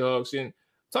Seattle Seahawks and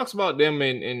talks about them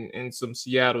in some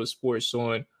Seattle sports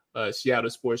on Seattle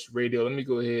Sports Radio. Let me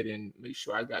go ahead and make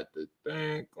sure I got the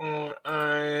thing on.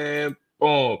 And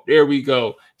boom, there we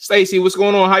go. Stacey, what's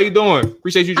going on? How you doing?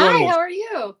 Appreciate you joining us. Hi, how are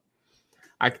you?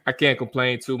 I can't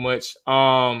complain too much.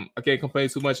 I can't complain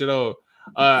too much at all.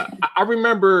 I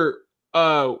remember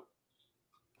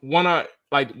one of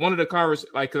the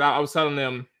conversations, because I was telling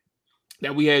them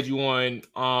that we had you on.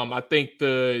 I think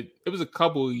it was a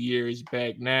couple of years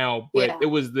back now, but it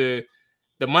was the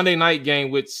Monday night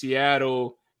game with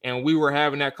Seattle, and we were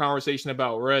having that conversation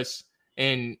about Russ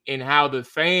and how the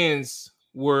fans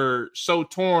were so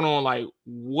torn on like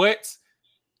what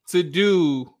to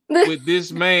do with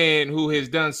this man who has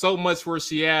done so much for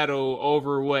Seattle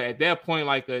over what at that point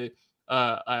like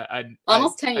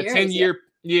almost 10 years.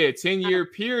 10-year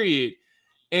period.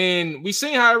 And we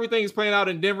seen how everything is playing out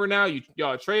in Denver now.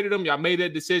 Y'all traded him, y'all made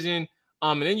that decision.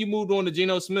 And then you moved on to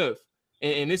Geno Smith.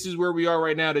 And this is where we are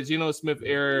right now, the Geno Smith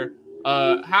era.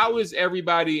 How is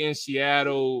everybody in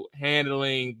Seattle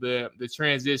handling the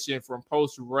transition from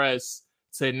post-Russ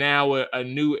to now a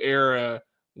new era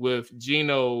with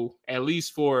Geno, at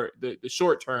least for the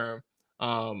short term,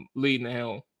 leading the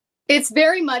helm? It's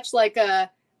very much like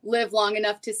live long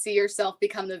enough to see yourself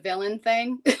become the villain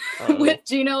thing with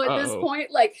Gino at this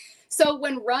point. Like, so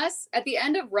when Russ, at the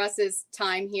end of Russ's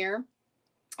time here,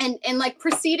 and like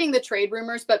preceding the trade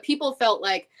rumors, but people felt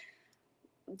like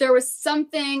there was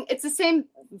something, it's the same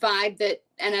vibe that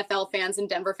NFL fans and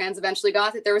Denver fans eventually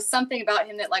got, that there was something about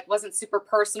him that like wasn't super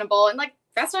personable, and like,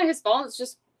 that's not his fault. It's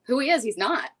just who he is. He's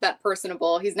not that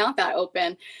personable. He's not that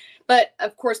open. But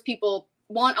of course, people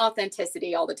want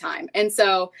authenticity all the time. And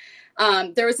so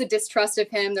there was a distrust of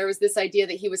him. There was this idea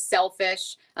that he was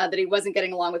selfish, that he wasn't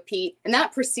getting along with Pete. And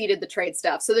that preceded the trade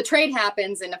stuff. So the trade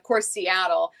happens. And of course,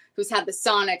 Seattle, who's had the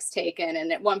Sonics taken.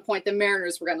 And at one point, the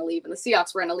Mariners were going to leave and the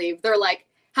Seahawks were going to leave. They're like,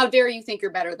 how dare you think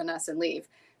you're better than us and leave?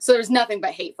 So there's nothing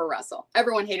but hate for Russell.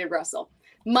 Everyone hated Russell.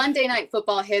 Monday Night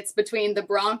Football hits between the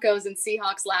Broncos and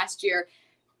Seahawks last year.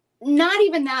 Not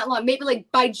even that long, maybe like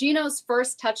by Gino's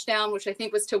first touchdown, which I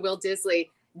think was to Will Disley,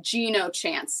 Gino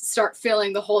chants start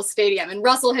filling the whole stadium. And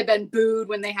Russell had been booed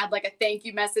when they had like a thank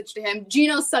you message to him.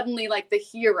 Gino's suddenly like the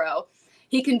hero.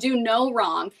 He can do no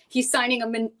wrong. He's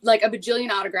signing like a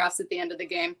bajillion autographs at the end of the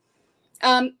game.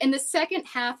 In the second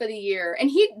half of the year,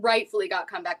 and he rightfully got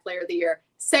comeback player of the year.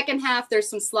 Second half, there's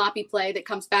some sloppy play that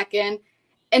comes back in.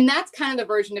 And that's kind of the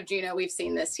version of Gino we've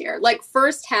seen this year. Like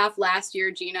first half last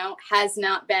year, Gino has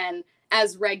not been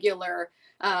as regular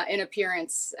in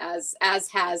appearance as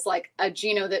has like a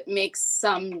Gino that makes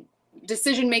some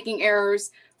decision-making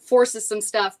errors, forces some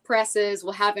stuff, presses,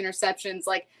 will have interceptions.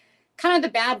 Like kind of the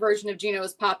bad version of Gino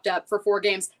has popped up for 4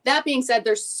 games. That being said,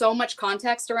 there's so much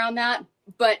context around that.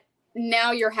 But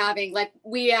now you're having, like,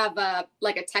 we have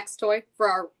like a text toy for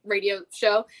our radio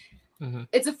show. Mm-hmm.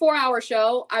 It's a 4-hour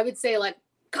show. I would say like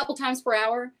couple times per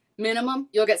hour minimum,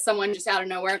 you'll get someone just out of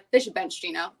nowhere. They should bench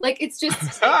Gino. Like, it's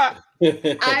just, I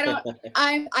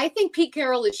think Pete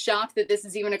Carroll is shocked that this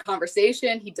is even a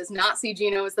conversation. He does not see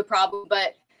Gino as the problem,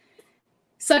 but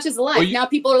such is life. Now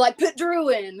people are like, put Drew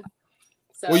in.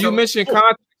 So. Well, you mentioned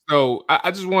context, though. I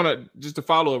just want to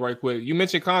follow it right quick. You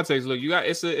mentioned context. Look, you got,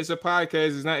 it's a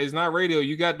podcast. It's not radio.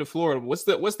 You got the Florida. What's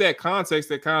that context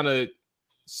that kind of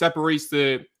separates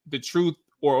the truth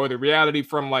or the reality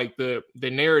from like the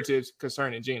narratives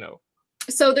concerning Gino?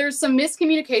 So there's some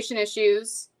miscommunication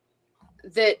issues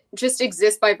that just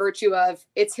exist by virtue of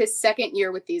it's his second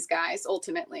year with these guys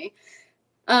ultimately.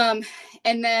 And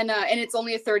it's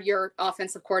only a third year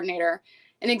offensive coordinator.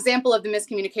 An example of the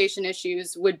miscommunication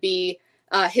issues would be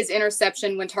his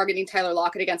interception when targeting Tyler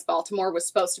Lockett against Baltimore was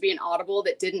supposed to be an audible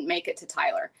that didn't make it to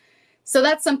Tyler. So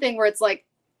that's something where it's like,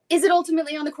 is it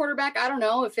ultimately on the quarterback? I don't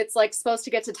know. If it's like supposed to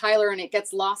get to Tyler and it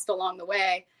gets lost along the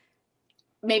way,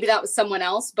 maybe that was someone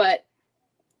else, but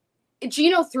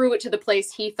Gino threw it to the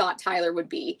place he thought Tyler would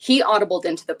be. He audibled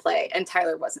into the play and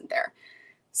Tyler wasn't there.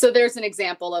 So there's an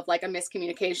example of like a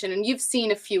miscommunication, and you've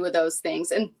seen a few of those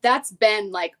things. And that's been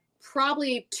like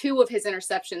probably 2 of his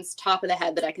interceptions top of the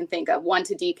head that I can think of. One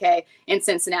to DK in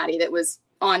Cincinnati that was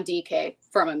on DK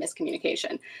from a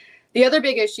miscommunication. The other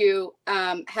big issue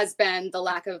has been the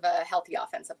lack of a healthy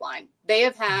offensive line. They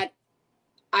have had,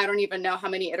 I don't even know how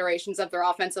many iterations of their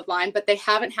offensive line, but they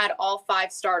haven't had all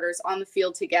 5 starters on the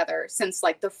field together since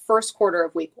like the first quarter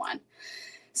of week 1.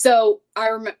 So I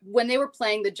remember when they were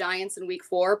playing the Giants in week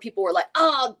 4, people were like,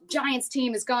 oh, Giants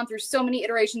team has gone through so many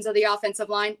iterations of the offensive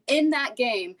line. In that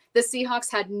game, the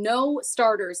Seahawks had no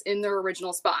starters in their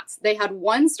original spots. They had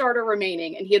 1 starter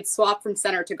remaining and he had swapped from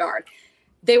center to guard.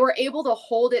 They were able to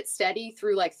hold it steady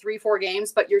through like 3-4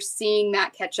 games, but you're seeing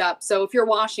that catch up. So if you're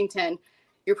Washington,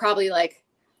 you're probably like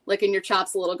licking your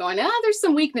chops a little going, there's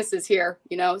some weaknesses here,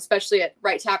 you know, especially at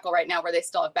right tackle right now where they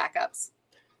still have backups.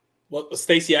 Well,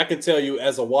 Stacey, I can tell you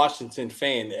as a Washington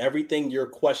fan, everything you're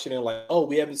questioning, like, oh,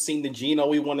 we haven't seen the Gino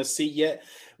we want to see yet.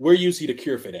 We're usually the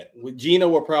cure for that. Gino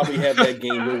will probably have that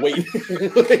game you're waiting.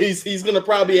 he's going to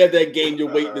probably have that game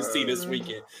you're waiting to see this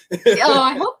weekend. Oh,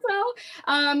 I hope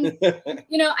so.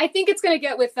 You know, I think it's going to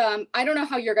get with, I don't know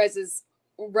how your guys'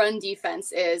 run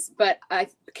defense is, but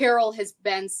Carroll has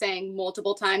been saying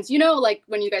multiple times, you know, like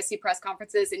when you guys see press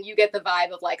conferences and you get the vibe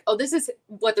of like, oh, this is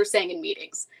what they're saying in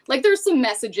meetings. Like there's some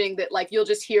messaging that like you'll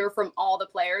just hear from all the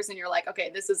players and you're like, okay,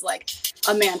 this is like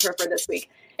a mantra for this week.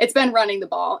 It's been running the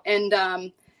ball. And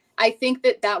I think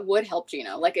that would help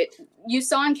Gino. Like you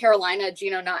saw in Carolina,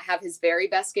 Gino not have his very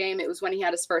best game. It was when he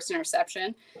had his first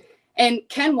interception. And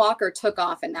Ken Walker took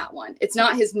off in that one. It's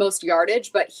not his most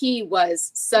yardage, but he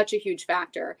was such a huge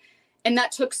factor. And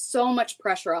that took so much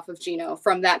pressure off of Gino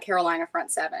from that Carolina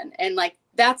front 7. And like,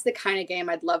 that's the kind of game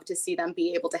I'd love to see them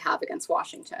be able to have against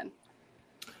Washington.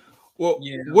 Well,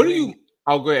 yeah, what do you,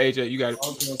 I'll go ahead, AJ, you got it. I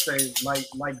was going to say,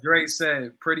 like Drake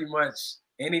said, pretty much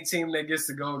any team that gets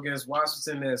to go against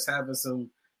Washington that's having some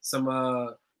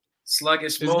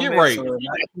sluggish It's get moments right. or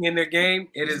lacking in their game,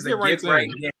 it is a get right get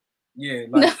right thing. game. Yeah,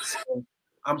 like so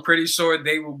I'm pretty sure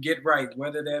they will get right,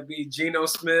 whether that be Geno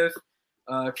Smith,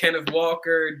 Kenneth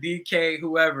Walker, DK,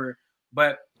 whoever.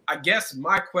 But I guess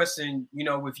my question,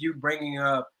 with you bringing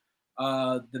up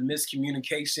the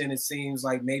miscommunication, it seems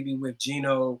like maybe with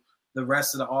Geno, the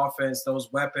rest of the offense,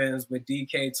 those weapons with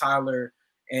DK, Tyler,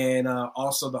 and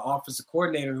also the offensive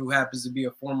coordinator who happens to be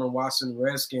a former Washington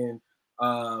Redskin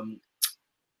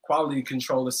quality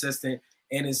control assistant,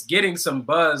 and is getting some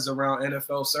buzz around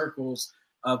NFL circles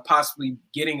of possibly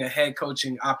getting a head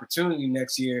coaching opportunity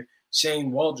next year,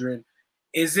 Shane Waldron.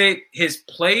 Is it his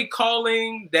play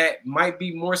calling that might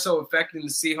be more so affecting the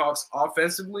Seahawks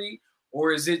offensively,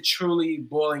 or is it truly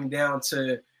boiling down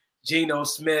to Geno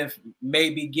Smith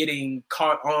maybe getting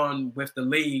caught on with the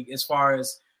league as far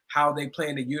as how they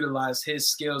plan to utilize his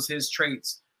skills, his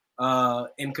traits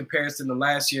in comparison to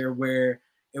last year, where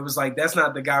it was like, that's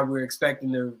not the guy we're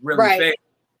expecting to really fail.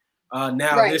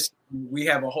 Now this we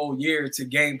have a whole year to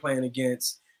game plan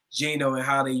against Geno and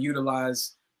how they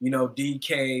utilize,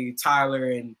 DK,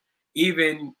 Tyler, and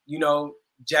even,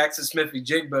 Jackson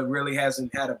Smith-Njigba really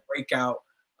hasn't had a breakout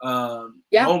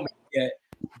moment yet.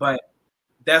 But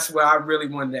that's what I really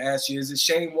wanted to ask you. Is it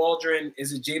Shane Waldron?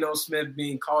 Is it Geno Smith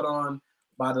being caught on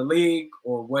by the league?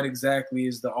 Or what exactly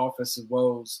is the offensive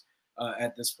woes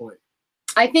at this point?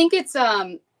 I think it's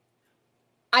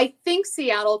I think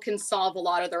Seattle can solve a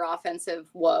lot of their offensive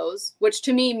woes, which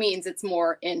to me means it's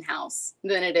more in-house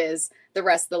than it is the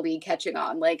rest of the league catching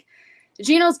on. Like,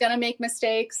 Geno's going to make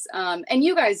mistakes. And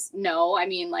you guys know, I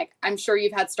mean, like, I'm sure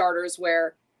you've had starters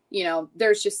where,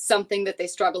 there's just something that they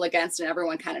struggle against and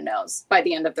everyone kind of knows by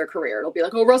the end of their career. It'll be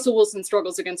like, oh, Russell Wilson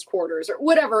struggles against quarters or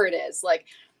whatever it is. Like,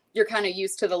 you're kind of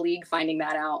used to the league finding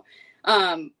that out.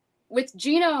 With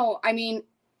Geno, I mean,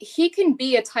 he can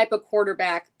be a type of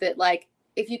quarterback that, like,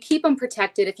 if you keep him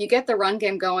protected, if you get the run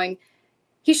game going,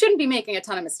 he shouldn't be making a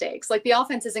ton of mistakes. Like, the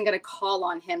offense isn't going to call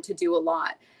on him to do a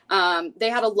lot. They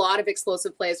had a lot of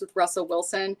explosive plays with Russell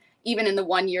Wilson, even in the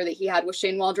 1 year that he had with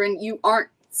Shane Waldron. You aren't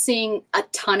seeing a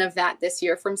ton of that this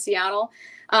year from Seattle.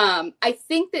 I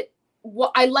think that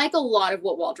I like a lot of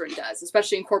what Waldron does,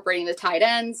 especially incorporating the tight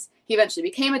ends. He eventually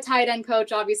became a tight end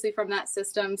coach, obviously, from that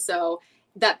system. So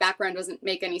that background doesn't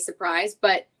make any surprise.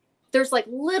 But there's like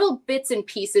little bits and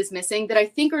pieces missing that I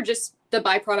think are just the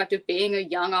byproduct of being a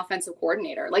young offensive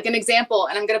coordinator. Like an example,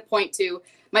 and I'm going to point to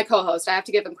my co-host. I have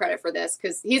to give him credit for this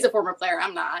because he's a former player.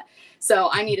 I'm not. So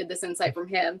I needed this insight from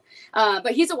him.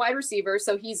 But he's a wide receiver,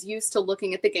 so he's used to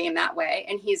looking at the game that way.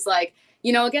 And he's like,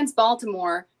 against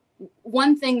Baltimore,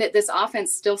 one thing that this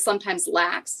offense still sometimes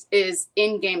lacks is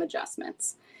in-game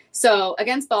adjustments. So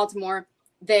against Baltimore,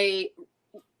 they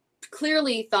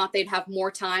clearly thought they'd have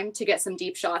more time to get some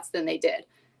deep shots than they did,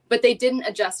 but they didn't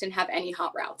adjust and have any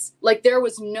hot routes. Like, there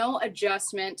was no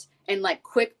adjustment and like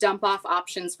quick dump off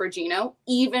options for Geno,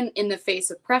 even in the face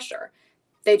of pressure.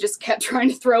 They just kept trying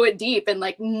to throw it deep and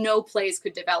like no plays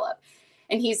could develop.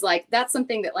 And he's like, that's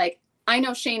something that, like, I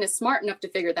know Shane is smart enough to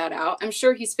figure that out. I'm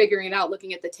sure he's figuring it out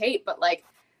looking at the tape, but like,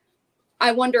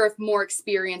 I wonder if more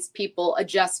experienced people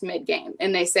adjust mid-game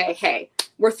and they say, hey,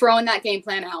 we're throwing that game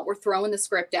plan out. We're throwing the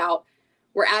script out.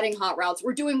 We're adding hot routes.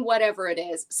 We're doing whatever it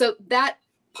is. So that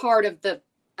part of the,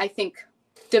 I think,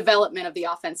 development of the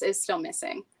offense is still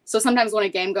missing. So sometimes when a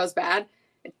game goes bad,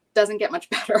 it doesn't get much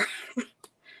better.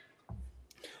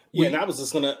 Yeah, and I was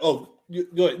just gonna. Oh,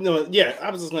 go ahead. No, yeah, I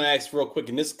was just gonna ask real quick,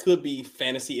 and this could be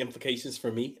fantasy implications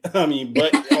for me. I mean,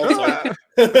 but also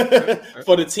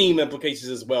for the team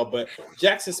implications as well. But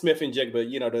Jackson Smith-Njigba,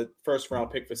 the first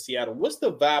round pick for Seattle. What's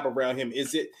the vibe around him?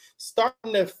 Is it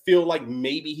starting to feel like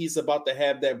maybe he's about to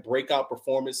have that breakout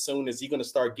performance soon? Is he going to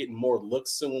start getting more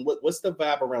looks soon? What's the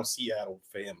vibe around Seattle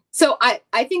for him? So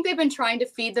I think they've been trying to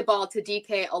feed the ball to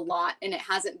DK a lot, and it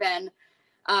hasn't been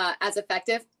as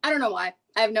effective. I don't know why.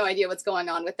 I have no idea what's going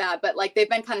on with that, but like, they've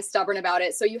been kind of stubborn about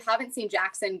it. So you haven't seen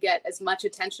Jackson get as much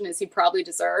attention as he probably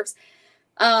deserves.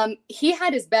 He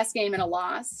had his best game in a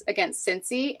loss against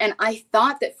Cincy, and I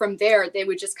thought that from there they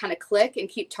would just kind of click and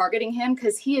keep targeting him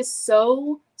because he is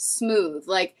so smooth.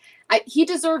 Like, he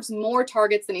deserves more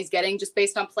targets than he's getting just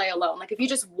based on play alone. Like, if you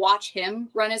just watch him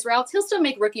run his routes, he'll still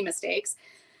make rookie mistakes.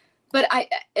 But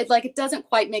it doesn't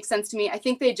quite make sense to me. I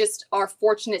think they just are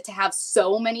fortunate to have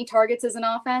so many targets as an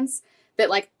offense that,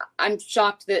 like, I'm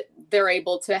shocked that they're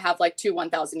able to have like 2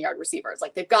 1,000-yard receivers.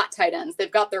 Like, they've got tight ends,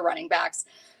 they've got their running backs.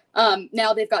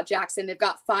 Now they've got Jackson, they've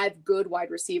got 5 good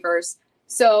wide receivers.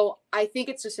 So I think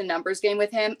it's just a numbers game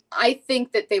with him. I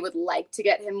think that they would like to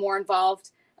get him more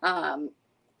involved. And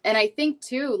I think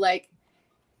too, like,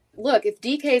 look, if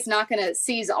DK is not going to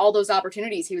seize all those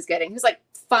opportunities he was getting, he was like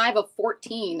 5 of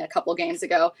 14 a couple games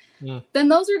ago, then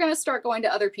those are going to start going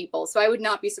to other people. So I would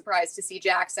not be surprised to see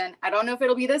Jackson. I don't know if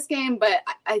it'll be this game, but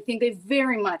I think they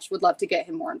very much would love to get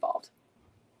him more involved.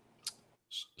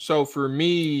 So for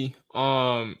me,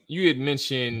 you had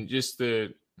mentioned just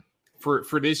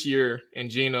for this year and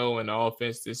Geno and the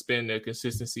offense, it's been a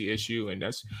consistency issue, and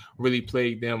that's really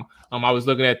plagued them. I was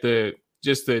looking at the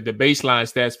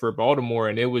baseline stats for Baltimore,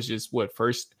 and it was just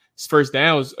first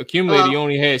downs accumulated. He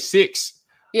only had 6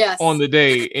 on the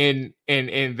day, and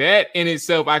that in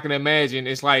itself, I can imagine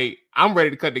it's like I'm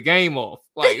ready to cut the game off.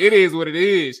 Like it is what it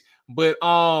is. But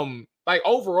like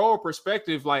overall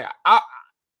perspective, like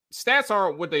stats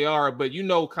aren't what they are, but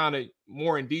kind of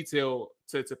more in detail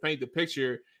to paint the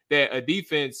picture that a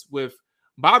defense with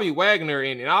Bobby Wagner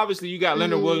and obviously you got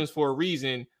Leonard Williams for a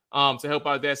reason to help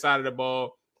out that side of the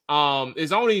ball.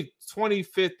 Is only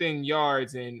 25th in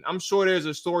yards, and I'm sure there's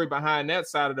a story behind that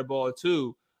side of the ball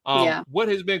too. What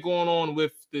has been going on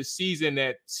with the season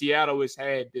that Seattle has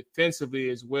had defensively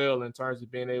as well in terms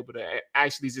of being able to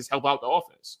actually just help out the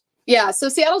offense? Yeah, so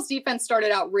Seattle's defense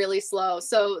started out really slow.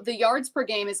 So the yards per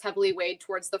game is heavily weighed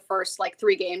towards the first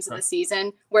 3 games of the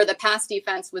season, where the pass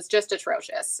defense was just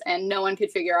atrocious and no one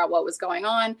could figure out what was going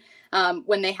on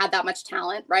when they had that much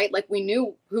talent, right? Like we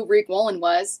knew who Reek Woolen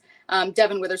was.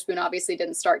 Devin Witherspoon obviously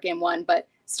didn't start game 1, but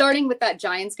starting with that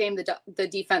Giants game, the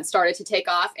defense started to take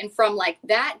off. And from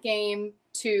that game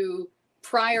to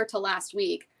prior to last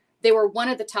week, they were one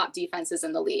of the top defenses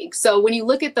in the league. So when you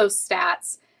look at those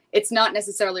stats, it's not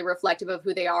necessarily reflective of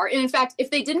who they are. And in fact, if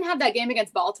they didn't have that game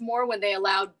against Baltimore when they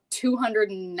allowed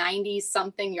 290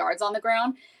 something yards on the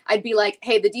ground, I'd be like,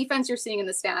 hey, the defense you're seeing in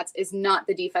the stats is not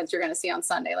the defense you're going to see on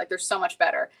Sunday. Like they're so much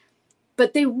better.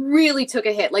 But they really took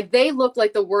a hit. Like they looked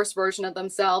like the worst version of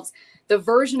themselves, the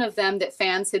version of them that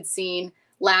fans had seen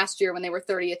last year when they were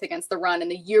 30th against the run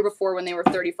and the year before when they were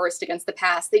 31st against the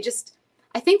pass.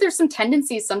 I think there's some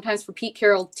tendencies sometimes for Pete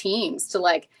Carroll teams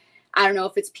to I don't know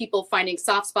if it's people finding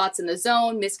soft spots in the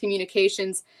zone,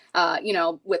 miscommunications,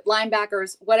 with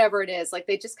linebackers, whatever it is. Like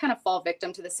they just kind of fall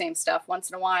victim to the same stuff once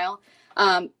in a while.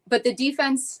 But the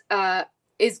defense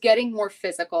is getting more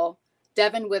physical.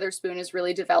 Devin Witherspoon is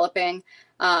really developing.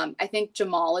 I think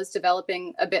Jamal is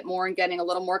developing a bit more and getting a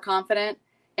little more confident.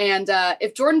 And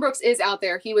if Jordan Brooks is out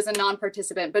there, he was a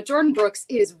non-participant, but Jordan Brooks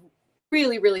is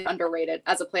really, really underrated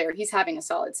as a player. He's having a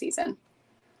solid season.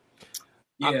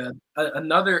 Yeah,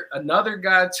 another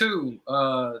guy too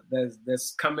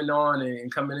that's coming on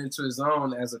and coming into his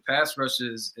own as a pass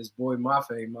rusher is Boy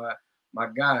Mafe, my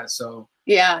guy. So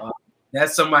yeah,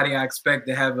 that's somebody I expect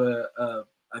to have a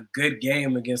good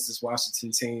game against this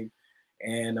Washington team.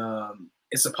 And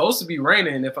it's supposed to be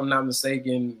raining, if I'm not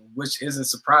mistaken, which isn't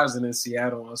surprising in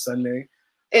Seattle on Sunday.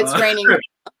 It's raining.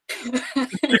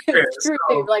 It's true.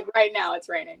 So, right now it's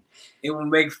raining. It will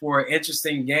make for an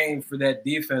interesting game for that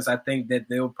defense. I think that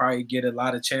they'll probably get a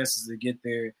lot of chances to get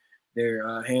their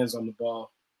hands on the ball.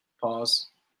 Pause.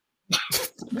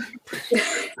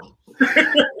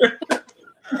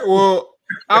 Well,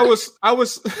 I would say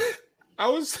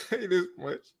this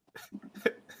much.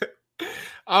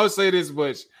 I would say this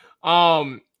much.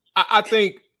 I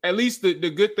think at least the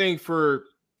good thing for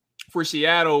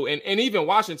Seattle and even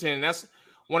Washington, and that's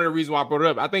one of the reasons why I brought it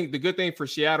up. I think the good thing for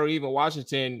Seattle, even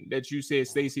Washington, that you said,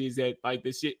 Stacey, is that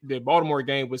the Baltimore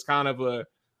game was kind of an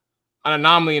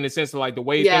anomaly in the sense of the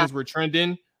way things were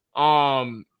trending.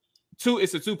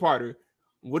 It's a two-parter.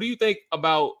 What do you think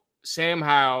about Sam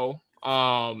Howell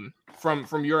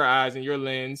from your eyes and your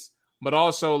lens, but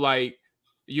also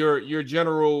your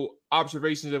general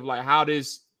observations of how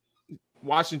this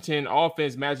Washington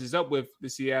offense matches up with the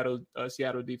Seattle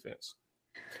defense?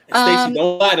 Stacey,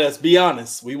 don't lie to us. Be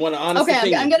honest. We want an honest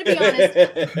opinion. I'm going to be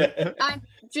honest. I'm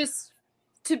just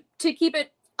to keep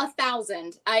it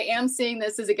 1,000. I am seeing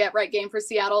this as a get-right game for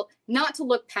Seattle. Not to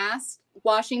look past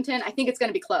Washington. I think it's going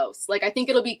to be close. I think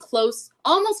it'll be close,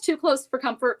 almost too close for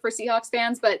comfort for Seahawks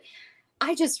fans. But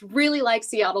I just really like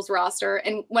Seattle's roster.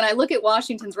 And when I look at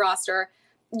Washington's roster,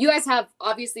 you guys have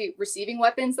obviously receiving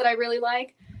weapons that I really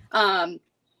like.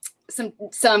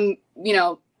 Some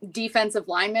defensive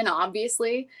linemen,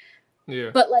 obviously.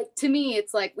 Yeah. But to me,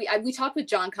 it's we talked with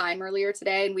John Keim earlier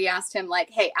today, and we asked him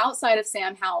hey, outside of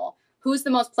Sam Howell, who's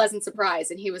the most pleasant surprise?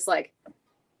 And he was like,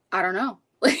 I don't know.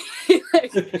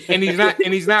 and he's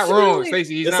not wrong,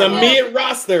 Stacey. It's a mid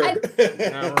roster.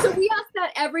 So we ask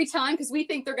that every time because we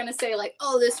think they're going to say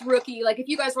oh, this rookie. If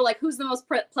you guys were who's the most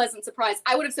pleasant surprise?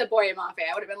 I would have said Boye Mafe.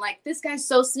 I would have been this guy's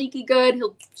so sneaky good.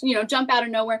 He'll jump out of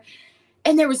nowhere.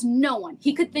 And there was no one.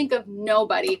 He could think of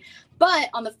nobody.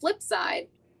 But on the flip side,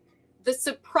 the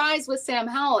surprise with Sam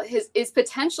Howell is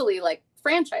potentially like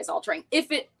franchise altering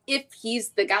if he's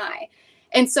the guy.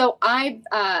 And so I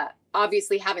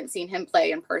obviously haven't seen him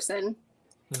play in person.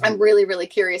 Mm-hmm. I'm really, really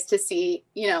curious to see,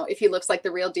 if he looks like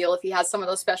the real deal, if he has some of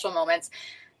those special moments.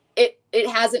 It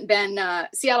hasn't been,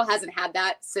 Seattle hasn't had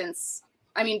that since,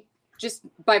 just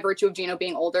by virtue of Geno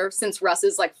being older, since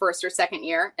Russ's like first or second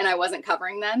year, and I wasn't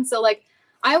covering then. So like,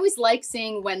 I always like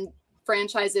seeing when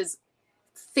franchises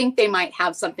think they might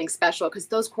have something special, because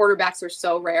those quarterbacks are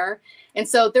so rare. And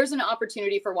so there's an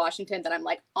opportunity for Washington that I'm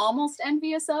like almost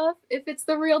envious of if it's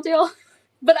the real deal.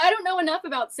 But I don't know enough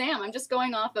about Sam. I'm just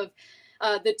going off of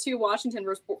the two Washington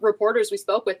reporters we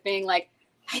spoke with being like,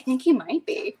 I think he might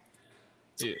be.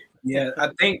 Yeah, I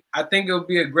think it'll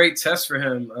be a great test for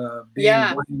him.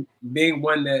 Being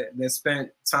one that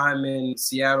spent time in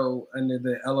Seattle under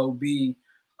the LOB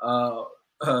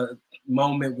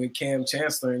moment with Cam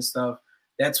Chancellor and stuff.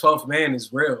 That 12th man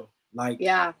is real. Like,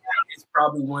 it's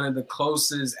probably one of the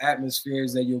closest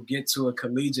atmospheres that you'll get to a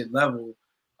collegiate level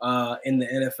in the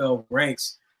NFL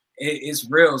ranks. It's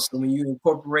real. So when you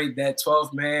incorporate that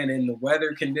 12th man and the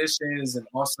weather conditions, and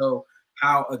also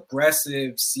how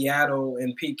aggressive Seattle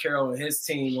and Pete Carroll and his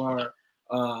team are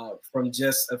from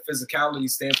just a physicality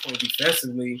standpoint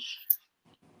defensively,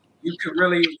 you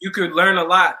could learn a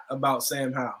lot about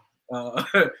Sam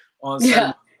Howell on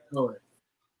Sunday.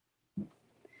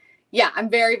 Yeah, I'm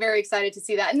very, very excited to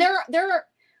see that. And there are,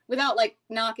 without like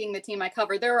knocking the team I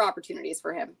cover, there are opportunities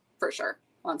for him for sure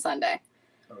on Sunday.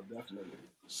 Oh, definitely.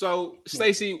 So,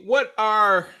 Stacey, what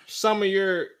are some of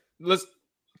your, let's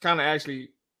kind of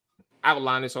actually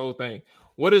outline this whole thing.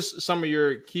 What is some of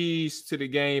your keys to the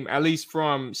game, at least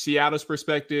from Seattle's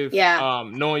perspective? Yeah.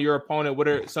 Knowing your opponent, what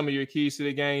are some of your keys to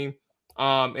the game?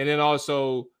 And then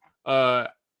also, I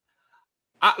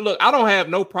don't have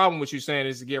no problem with you saying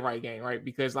it's a get right game, right?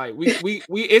 Because like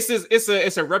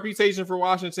it's a reputation for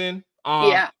Washington.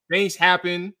 Things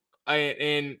happen,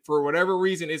 and for whatever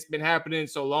reason, it's been happening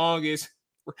so long as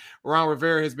Ron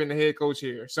Rivera has been the head coach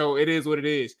here. So it is what it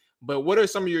is. But what are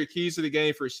some of your keys to the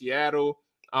game for Seattle?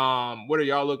 What are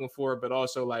y'all looking for? But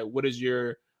also, like, what is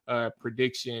your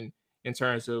prediction in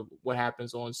terms of what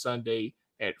happens on Sunday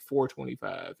at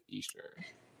 4:25 Eastern?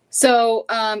 So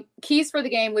keys for the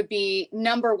game would be,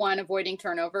 number one, avoiding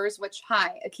turnovers, which,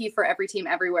 a key for every team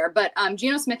everywhere. But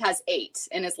Geno Smith has 8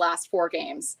 in his last 4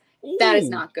 games. Ooh. That is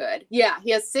not good. Yeah,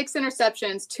 he has 6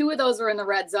 interceptions. 2 of those are in the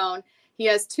red zone. He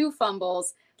has 2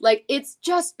 fumbles. Like, it's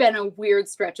just been a weird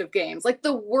stretch of games, like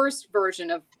the worst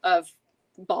version of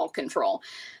ball control.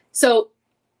 So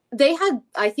they had,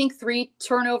 I think, 3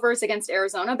 turnovers against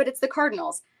Arizona, but it's the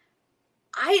Cardinals.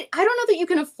 I don't know that you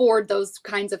can afford those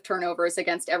kinds of turnovers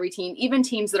against every team, even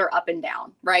teams that are up and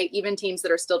down, right? Even teams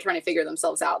that are still trying to figure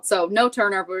themselves out. So no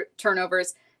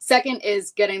turnovers. Second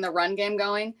is getting the run game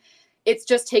going. It's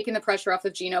just taking the pressure off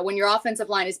of Geno. When your offensive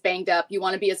line is banged up, you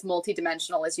want to be as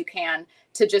multidimensional as you can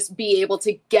to just be able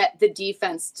to get the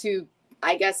defense to,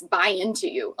 I guess, buy into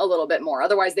you a little bit more.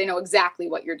 Otherwise, they know exactly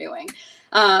what you're doing.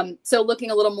 So looking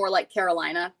a little more like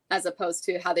Carolina as opposed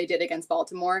to how they did against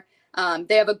Baltimore.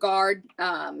 They have a guard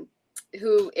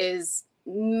who is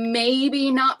maybe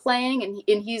not playing, and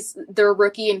they're a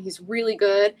rookie, and he's really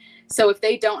good. So if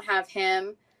they don't have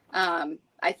him,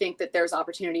 I think that there's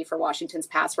opportunity for Washington's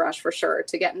pass rush for sure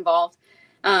to get involved.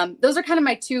 Those are kind of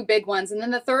my 2 big ones. And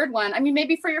then the third one,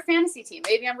 maybe for your fantasy team,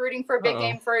 maybe I'm rooting for a big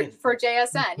game for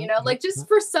JSN, like just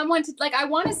for someone to, like, I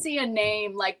want to see a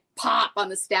name like pop on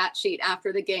the stat sheet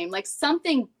after the game, like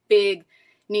something big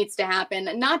needs to happen,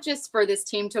 and not just for this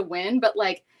team to win, but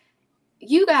like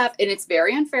you have, and it's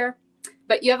very unfair,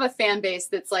 but you have a fan base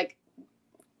that's like,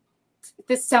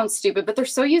 this sounds stupid, but they're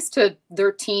so used to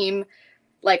their team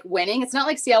like winning. It's not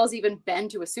like Seattle's even been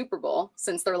to a Super Bowl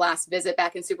since their last visit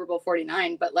back in Super Bowl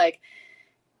 49, but like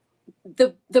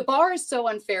the bar is so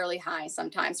unfairly high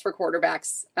sometimes for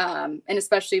quarterbacks, and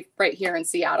especially right here in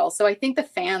Seattle. So I think the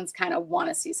fans kind of want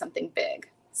to see something big.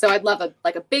 So I'd love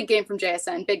a big game from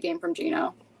JSN, big game from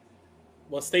Geno.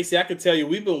 Well, Stacey, I can tell you,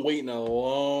 we've been waiting a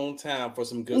long time for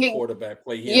some good quarterback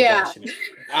play here in Washington.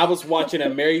 I was watching a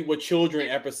Married with Children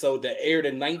episode that aired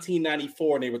in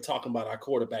 1994, and they were talking about our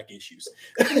quarterback issues.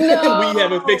 No. We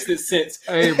haven't fixed it since.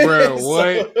 Hey, bro,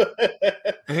 what?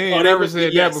 Hey, I never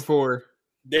said that before.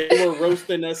 They were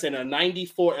roasting us in a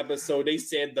 94 episode. They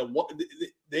said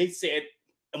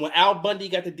when Al Bundy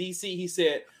got to DC, he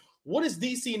said, "What is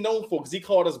DC known for?" Because he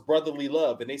called us brotherly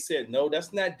love. And they said, "No,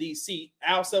 that's not DC."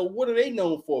 Al said, "What are they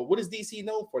known for? What is DC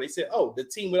known for?" They said, "Oh, the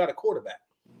team without a quarterback."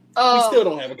 We still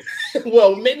don't have a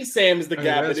well, maybe Sam is the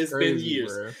guy, but it's been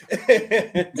years.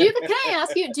 Can I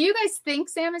ask you, do you guys think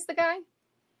Sam is the guy?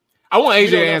 I want AJ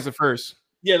to answer first.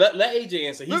 Yeah, let AJ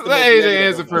answer. Let AJ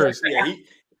answer first.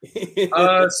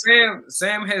 Yeah,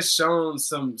 Sam has shown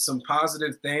some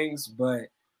positive things, but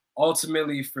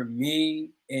ultimately for me,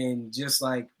 and just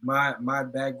like my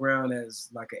background as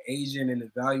like an agent and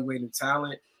evaluating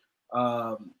talent,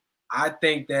 I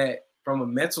think that from a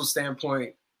mental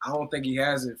standpoint, I don't think he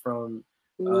has it from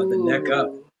the neck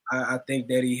up. I think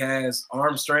that he has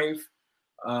arm strength.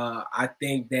 I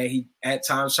think that he at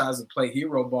times tries to play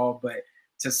hero ball, but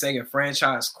to say a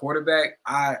franchise quarterback,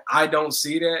 I don't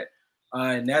see that.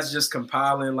 And that's just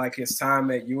compiling like his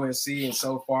time at UNC and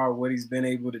so far what he's been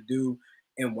able to do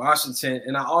in Washington.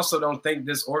 And I also don't think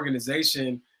this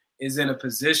organization is in a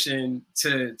position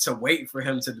to wait for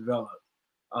him to develop.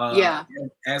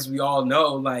 As we all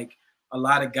know, like a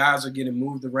lot of guys are getting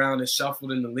moved around and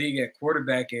shuffled in the league at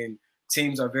quarterback, and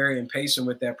teams are very impatient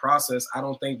with that process. I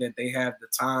don't think that they have the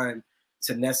time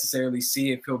to necessarily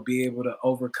see if he'll be able to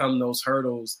overcome those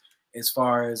hurdles as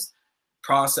far as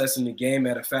processing the game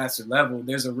at a faster level.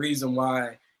 There's a reason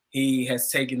why he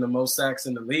has taken the most sacks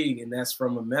in the league, and that's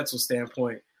from a mental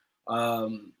standpoint.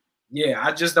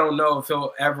 I just don't know if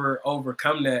he'll ever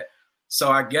overcome that. So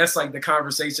I guess like the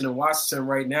conversation in Washington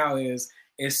right now is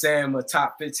Sam a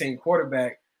top 15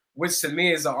 quarterback, which to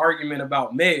me is an argument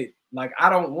about mid. Like I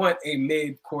don't want a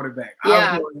mid quarterback.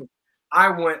 Yeah. I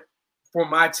want for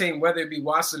my team, whether it be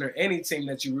Washington or any team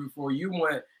that you root for, you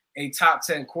want a top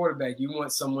 10 quarterback. You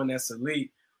want someone that's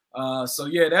elite.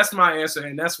 That's my answer,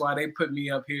 and that's why they put me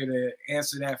up here to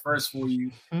answer that first for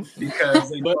you,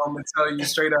 because I'm gonna tell you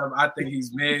straight up, I think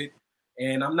he's mid,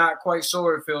 and I'm not quite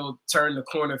sure if he'll turn the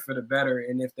corner for the better,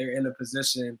 and if they're in a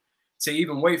position to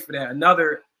even wait for that.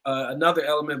 Another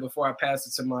element before I pass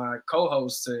it to my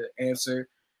co-host to answer,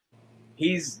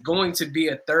 he's going to be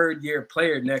a third-year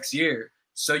player next year,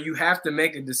 so you have to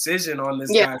make a decision on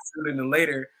this guy sooner than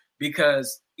later,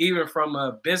 because even from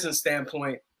a business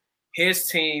standpoint, his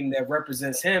team that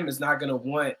represents him is not going to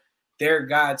want their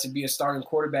guy to be a starting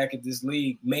quarterback at this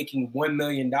league making $1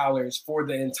 million for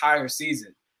the entire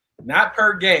season. Not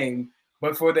per game,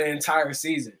 but for the entire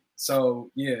season.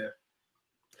 So, yeah.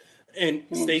 And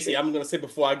Stacey, I'm going to say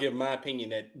before I give my opinion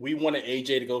that we wanted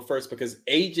AJ to go first because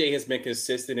AJ has been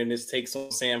consistent in his takes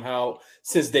on Sam Howell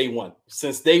since day one.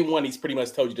 Since day one, he's pretty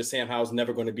much told you that Sam Howell's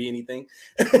never going to be anything.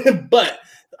 But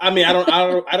I mean, I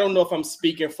don't know if I'm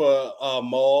speaking for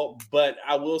Maul, but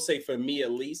I will say for me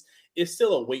at least, it's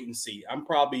still a wait and see. I'm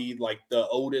probably like the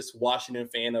oldest Washington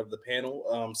fan of the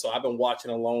panel. So I've been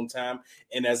watching a long time.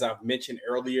 And as I've mentioned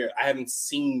earlier, I haven't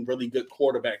seen really good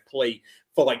quarterback play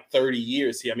for like 30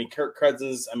 years here. I mean, Kirk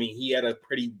Cousins, he had a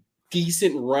pretty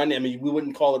decent run. I mean, we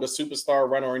wouldn't call it a superstar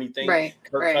run or anything. Right,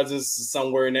 Kirk Cousins is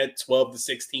somewhere in that 12 to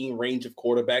 16 range of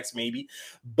quarterbacks, maybe.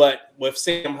 But with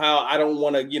Sam Howell, I don't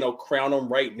want to, crown him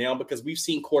right now because we've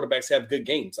seen quarterbacks have good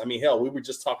games. I mean, hell, we were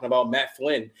just talking about Matt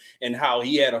Flynn and how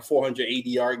he had a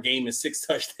 480-yard game and 6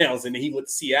 touchdowns, and he went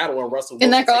to Seattle and Russell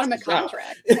Wilson. And that got him a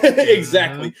contract.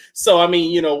 Exactly. Mm-hmm. So, I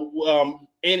mean,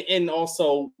 and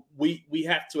also we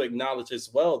have to acknowledge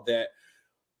as well that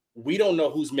we don't know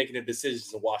who's making the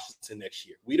decisions in Washington next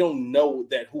year. We don't know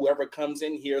that whoever comes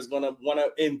in here is going to want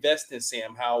to invest in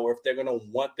Sam Howell or if they're going to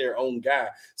want their own guy.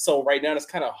 So right now it's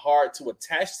kind of hard to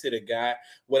attach to the guy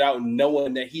without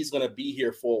knowing that he's going to be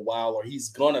here for a while or he's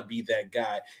going to be that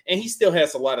guy. And he still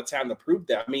has a lot of time to prove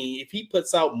that. I mean, if he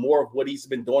puts out more of what he's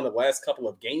been doing the last couple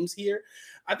of games here,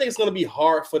 I think it's going to be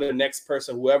hard for the next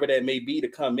person, whoever that may be, to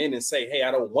come in and say, hey,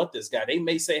 I don't want this guy. They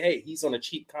may say, hey, he's on a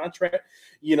cheap contract.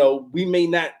 We may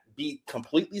not be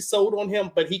completely sold on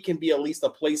him, but he can be at least a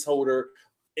placeholder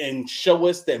and show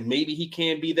us that maybe he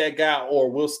can be that guy, or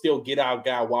we'll still get our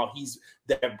guy while he's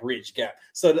that bridge gap.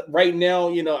 So right now,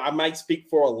 I might speak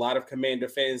for a lot of Commander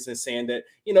fans and saying that,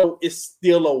 it's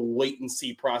still a wait and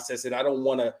see process. And I don't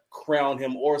want to crown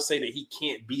him or say that he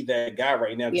can't be that guy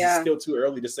right now because it's still too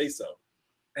early to say so.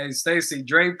 Hey, Stacey,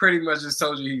 Dre pretty much just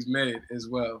told you he's mid as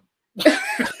well. Hey,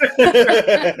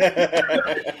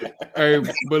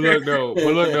 but look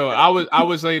though, I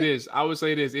would say this.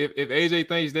 If AJ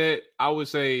thinks that, I would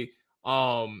say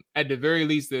at the very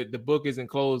least the book isn't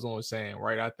closed on Sam,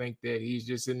 right? I think that he's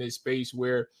just in this space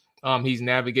where he's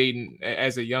navigating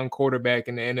as a young quarterback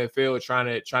in the NFL,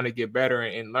 trying to get better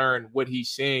and learn what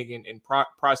he's saying and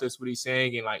process what he's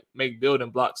saying and like make building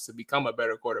blocks to become a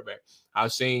better quarterback.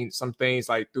 I've seen some things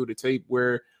like through the tape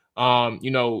where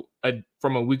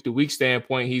from a week to week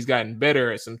standpoint, he's gotten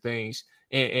better at some things.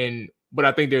 But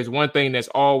I think there's one thing that's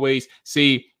always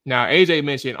now AJ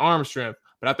mentioned arm strength,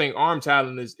 but I think arm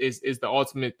talent is the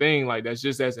ultimate thing. Like that's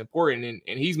just as important.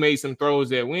 And he's made some throws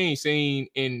that we ain't seen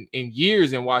in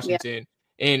years in Washington.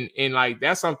 Yeah. And like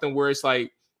that's something where it's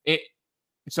like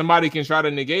somebody can try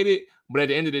to negate it, But at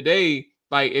the end of the day,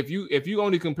 like if you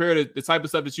only compare the type of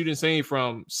stuff that you didn't see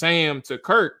from Sam to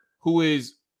Kirk, who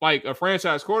is like a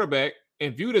franchise quarterback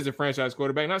and viewed as a franchise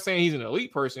quarterback, not saying he's an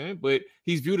elite person, but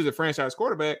he's viewed as a franchise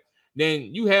quarterback,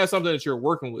 then you have something that you're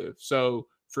working with. So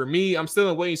for me, I'm still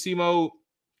in wait and see mode,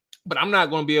 but I'm not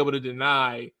going to be able to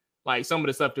deny like some of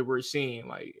the stuff that we're seeing.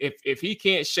 Like if he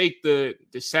can't shake the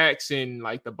sacks and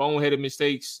like the boneheaded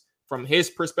mistakes from his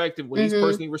perspective, what he's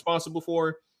personally responsible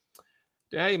for,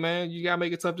 hey man, you gotta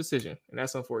make a tough decision, and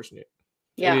that's unfortunate.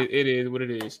 Yeah, it is what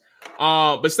it is.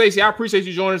 But Stacey, I appreciate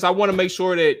you joining us. I want to make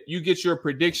sure that you get your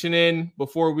prediction in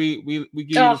before we give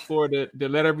you the floor to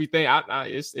let everything.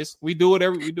 We do it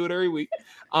every week.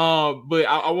 But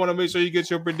I want to make sure you get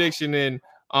your prediction in.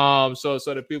 So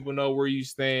that people know where you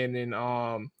stand, and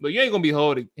but you ain't gonna be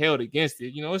held against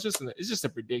it. You know, it's just a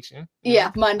prediction.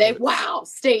 Yeah, Monday. Wow,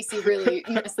 Stacey really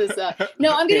messed this up.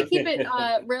 No, I'm gonna keep it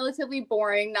relatively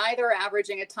boring. Neither are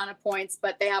averaging a ton of points,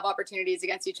 but they have opportunities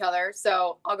against each other.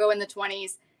 So I'll go in the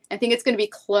 20s. I think it's gonna be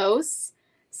close.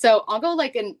 So I'll go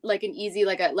like an easy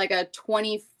like a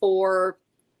 24,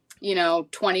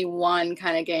 21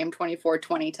 kind of game,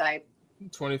 24-20 type.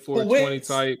 24-20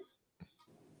 type.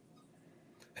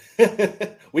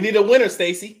 We need a winner,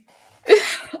 Stacey.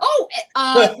 Well,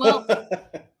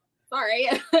 sorry.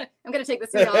 I'm gonna take the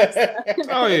Seahawks.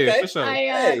 Oh yeah, for sure.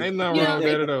 Ain't nothing wrong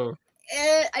with that at all.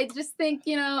 I just think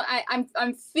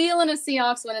I'm feeling a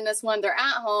Seahawks winning this one. They're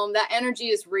at home. That energy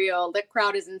is real. The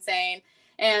crowd is insane.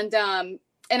 And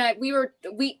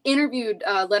we interviewed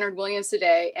Leonard Williams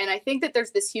today, and I think that there's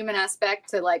this human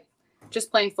aspect to like just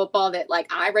playing football that like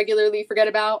I regularly forget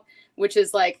about, which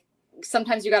is like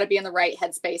sometimes you got to be in the right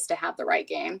headspace to have the right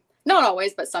game. Not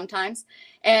always, but sometimes.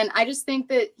 And I just think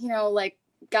that, like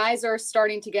guys are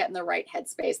starting to get in the right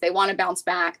headspace. They want to bounce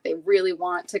back. They really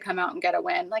want to come out and get a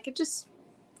win. Like it just,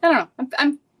 I don't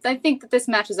know. I think that this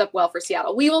matches up well for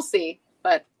Seattle. We will see,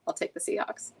 but I'll take the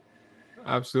Seahawks.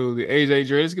 Absolutely. AJ,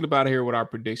 Dre, let's get about here with our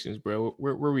predictions, bro.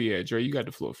 Where we at? Dre, you got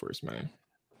the floor first, man.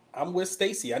 I'm with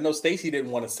Stacey. I know Stacey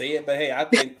didn't want to say it, but hey, I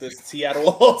think the Seattle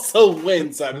also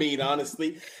wins. I mean,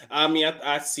 honestly,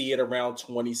 I see it around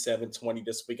 27-20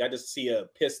 this week. I just see a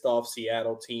pissed off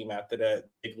Seattle team after that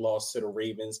big loss to the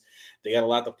Ravens. They got a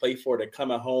lot to play for. They're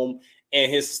coming home. And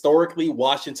historically,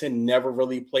 Washington never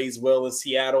really plays well in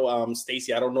Seattle.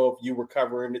 Stacey, I don't know if you were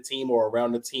covering the team or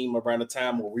around the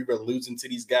time where we were losing to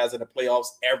these guys in the playoffs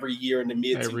every year in the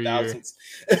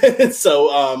mid-2000s.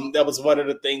 So that was one of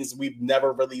the things. We've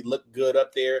never really looked good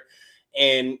up there.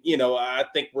 And, I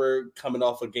think we're coming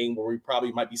off a game where we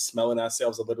probably might be smelling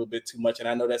ourselves a little bit too much. And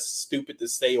I know that's stupid to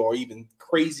say or even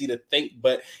crazy to think,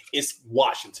 but it's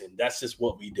Washington. That's just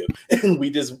what we do. We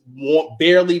just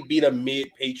barely beat a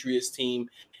mid-Patriots team.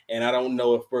 And I don't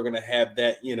know if we're going to have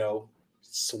that,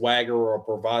 swagger or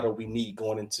bravado we need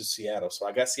going into Seattle. So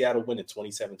I got Seattle winning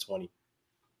 27-20.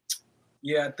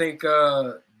 Yeah, I think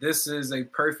this is a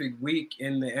perfect week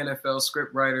in the NFL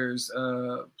scriptwriters'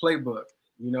 playbook.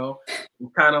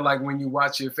 Kind of like when you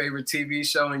watch your favorite TV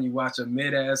show and you watch a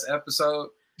mid-ass episode.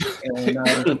 And,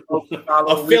 a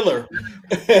filler.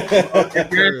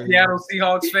 If you're a Seattle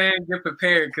Seahawks fan, get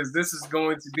prepared because this is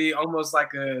going to be almost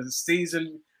like a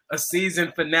season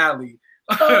finale.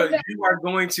 You are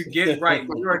going to get right.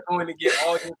 You are going to get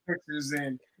all your pictures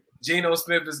in. Geno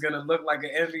Smith is going to look like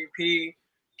an MVP.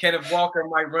 Kenneth Walker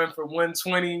might run for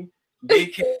 120.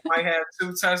 DK might have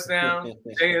 2 touchdowns.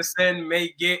 JSN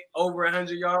may get over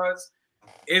 100 yards.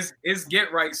 It's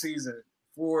get right season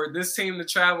for this team to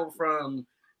travel from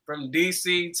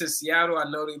DC to Seattle. I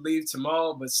know they leave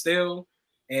tomorrow, but still,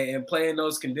 and play in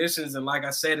those conditions. And like I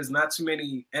said, there's not too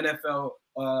many NFL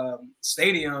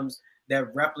stadiums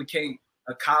that replicate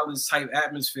a college type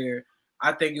atmosphere.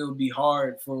 I think it would be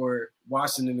hard for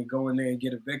Washington to go in there and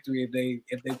get a victory if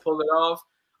they pull it off.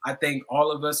 I think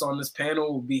all of us on this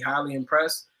panel will be highly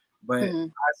impressed, but I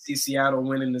see Seattle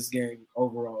winning this game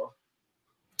overall.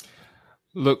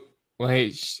 Look, well,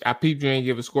 hey, I peeped you ain't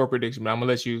give a score prediction, but I'm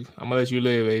gonna let you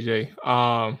live, AJ.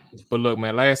 But look,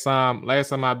 man, last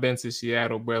time I've been to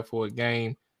Seattle, bro, for a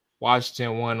game,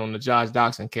 Washington won on the Josh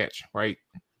Doxson catch, right?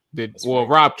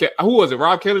 Rob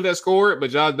Kelly that scored, but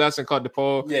Josh Doxson caught the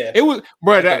ball. Yeah, it was,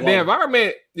 bro. The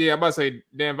environment. Yeah, I'm about to say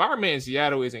the environment in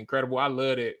Seattle is incredible. I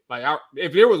love it. Like,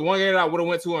 if there was one game that I would have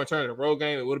went to and turned a road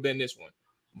game, it would have been this one.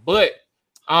 But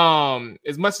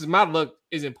as much as my luck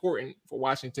is important for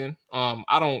Washington,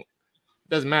 it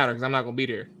doesn't matter because I'm not gonna be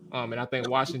there. And I think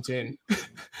Washington,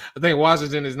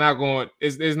 is not going.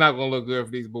 It's not going to look good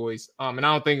for these boys. And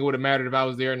I don't think it would have mattered if I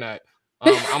was there or not.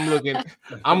 I'm looking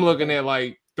at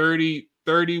like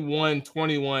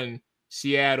 31-21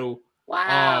 Seattle.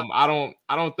 Wow. I don't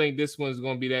think this one's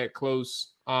going to be that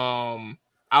close.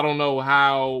 I don't know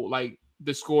how like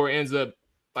the score ends up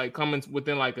like coming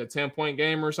within like a 10-point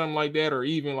game or something like that, or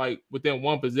even like within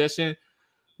one possession.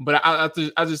 But I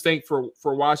just think for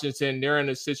Washington, they're in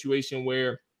a situation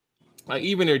where like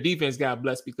even their defense got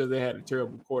blessed because they had a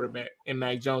terrible quarterback in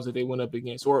Mac Jones that they went up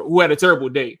against, or who had a terrible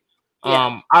day.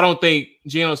 Yeah. I don't think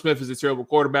Geno Smith is a terrible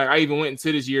quarterback. I even went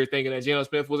into this year thinking that Geno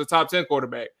Smith was a top 10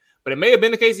 quarterback, but it may have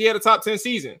been the case he had a top 10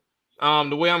 season.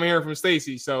 The way I'm hearing from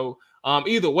Stacey. So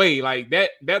either way, like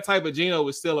that type of Geno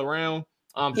is still around.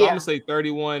 So I'm gonna say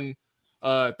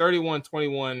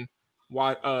 31-21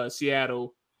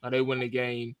 Seattle. They win the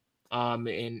game.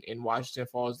 And Washington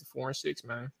falls to 4-6,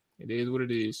 man. It is what it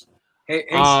is. Hey,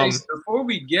 Stacey, before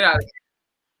we get out of here,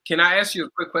 can I ask you a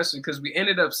quick question? Because we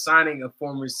ended up signing a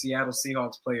former Seattle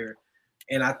Seahawks player,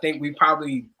 and I think we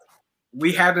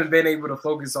haven't been able to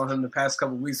focus on him the past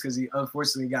couple of weeks because he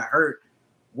unfortunately got hurt.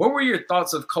 What were your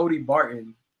thoughts of Cody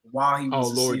Barton while he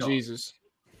was Lord Seahawks? Jesus.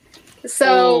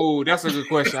 So that's a good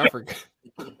question. I forgot.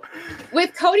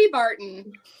 With Cody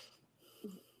Barton,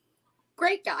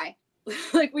 great guy.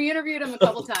 Like we interviewed him a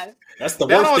couple times. That's the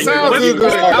worst thing. Sound too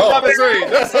good. I'm about to say.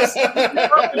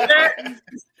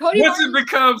 Once it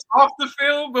becomes off the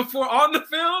field before on the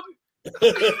field.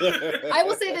 I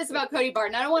will say this about Cody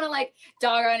Barton. I don't want to like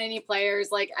dog on any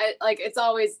players. Like it's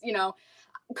always,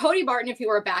 Cody Barton, if he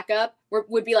were a backup,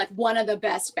 would be like one of the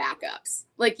best backups.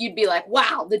 Like you'd be like,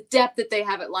 wow, the depth that they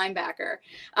have at linebacker.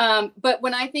 But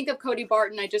when I think of Cody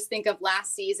Barton, I just think of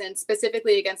last season,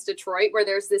 specifically against Detroit, where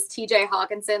there's this TJ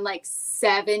Hawkinson, like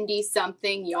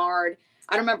 70-something yard.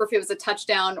 I don't remember if it was a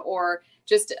touchdown or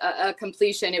just a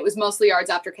completion. It was mostly yards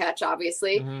after catch,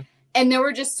 obviously. Mm-hmm. And there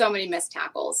were just so many missed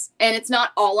tackles. And it's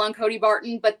not all on Cody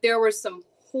Barton, but there was some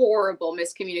horrible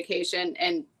miscommunication.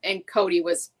 And Cody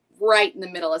was right in the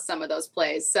middle of some of those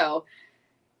plays. So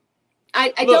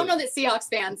I don't know that Seahawks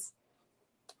fans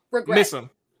regret. Miss him.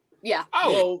 Yeah.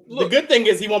 Oh, well, the good thing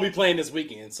is he won't be playing this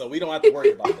weekend, so we don't have to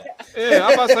worry about that. Yeah,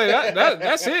 I'm about to say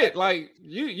that's it. Like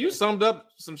you summed up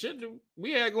some shit that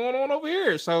we had going on over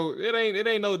here. So it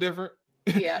ain't no different.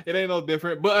 Yeah. It ain't no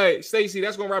different. But Stacey,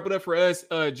 that's gonna wrap it up for us.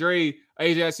 Dre,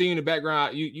 AJ, I see you in the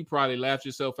background. You probably laughed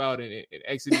yourself out and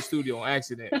exited the studio on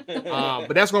accident.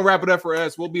 But that's gonna wrap it up for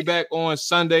us. We'll be back on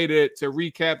Sunday to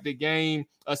recap the game.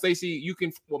 Stacey, you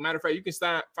can matter of fact, you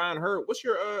can find her. What's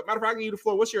your matter of fact, I can give you the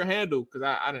floor. What's your handle? Because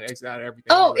I didn't exit out of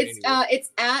everything. Oh, it's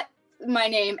at my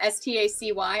name,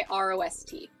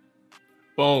 STACYROST.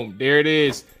 Boom, there it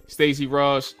is. Stacey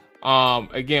Ross.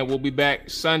 Again, we'll be back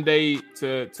Sunday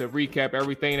to recap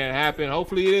everything that happened.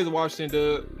 Hopefully it is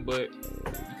Washington, but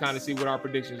you kind of see what our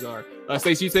predictions are.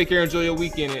 Stacey, you take care, enjoy your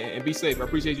weekend, and be safe. I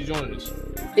appreciate you joining us.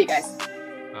 See you guys.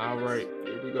 All right,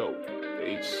 here we go.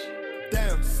 Peace.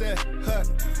 Down, set, hut,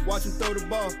 watch him throw the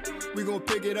ball. We gon'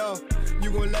 pick it off. You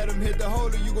gon' let him hit the hole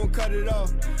or you gon' cut it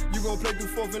off. You gon' play through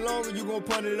 4th and long or you gon'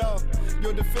 punt it off.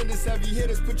 Your defenders heavy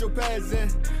hitters, put your pads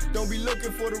in. Don't be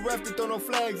looking for the ref to throw no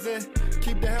flags in.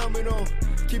 Keep the helmet on,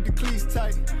 keep the cleats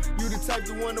tight. You the type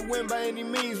to want to win by any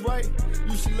means, right?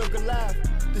 You should look alive.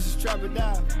 This is Trap or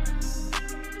Dive.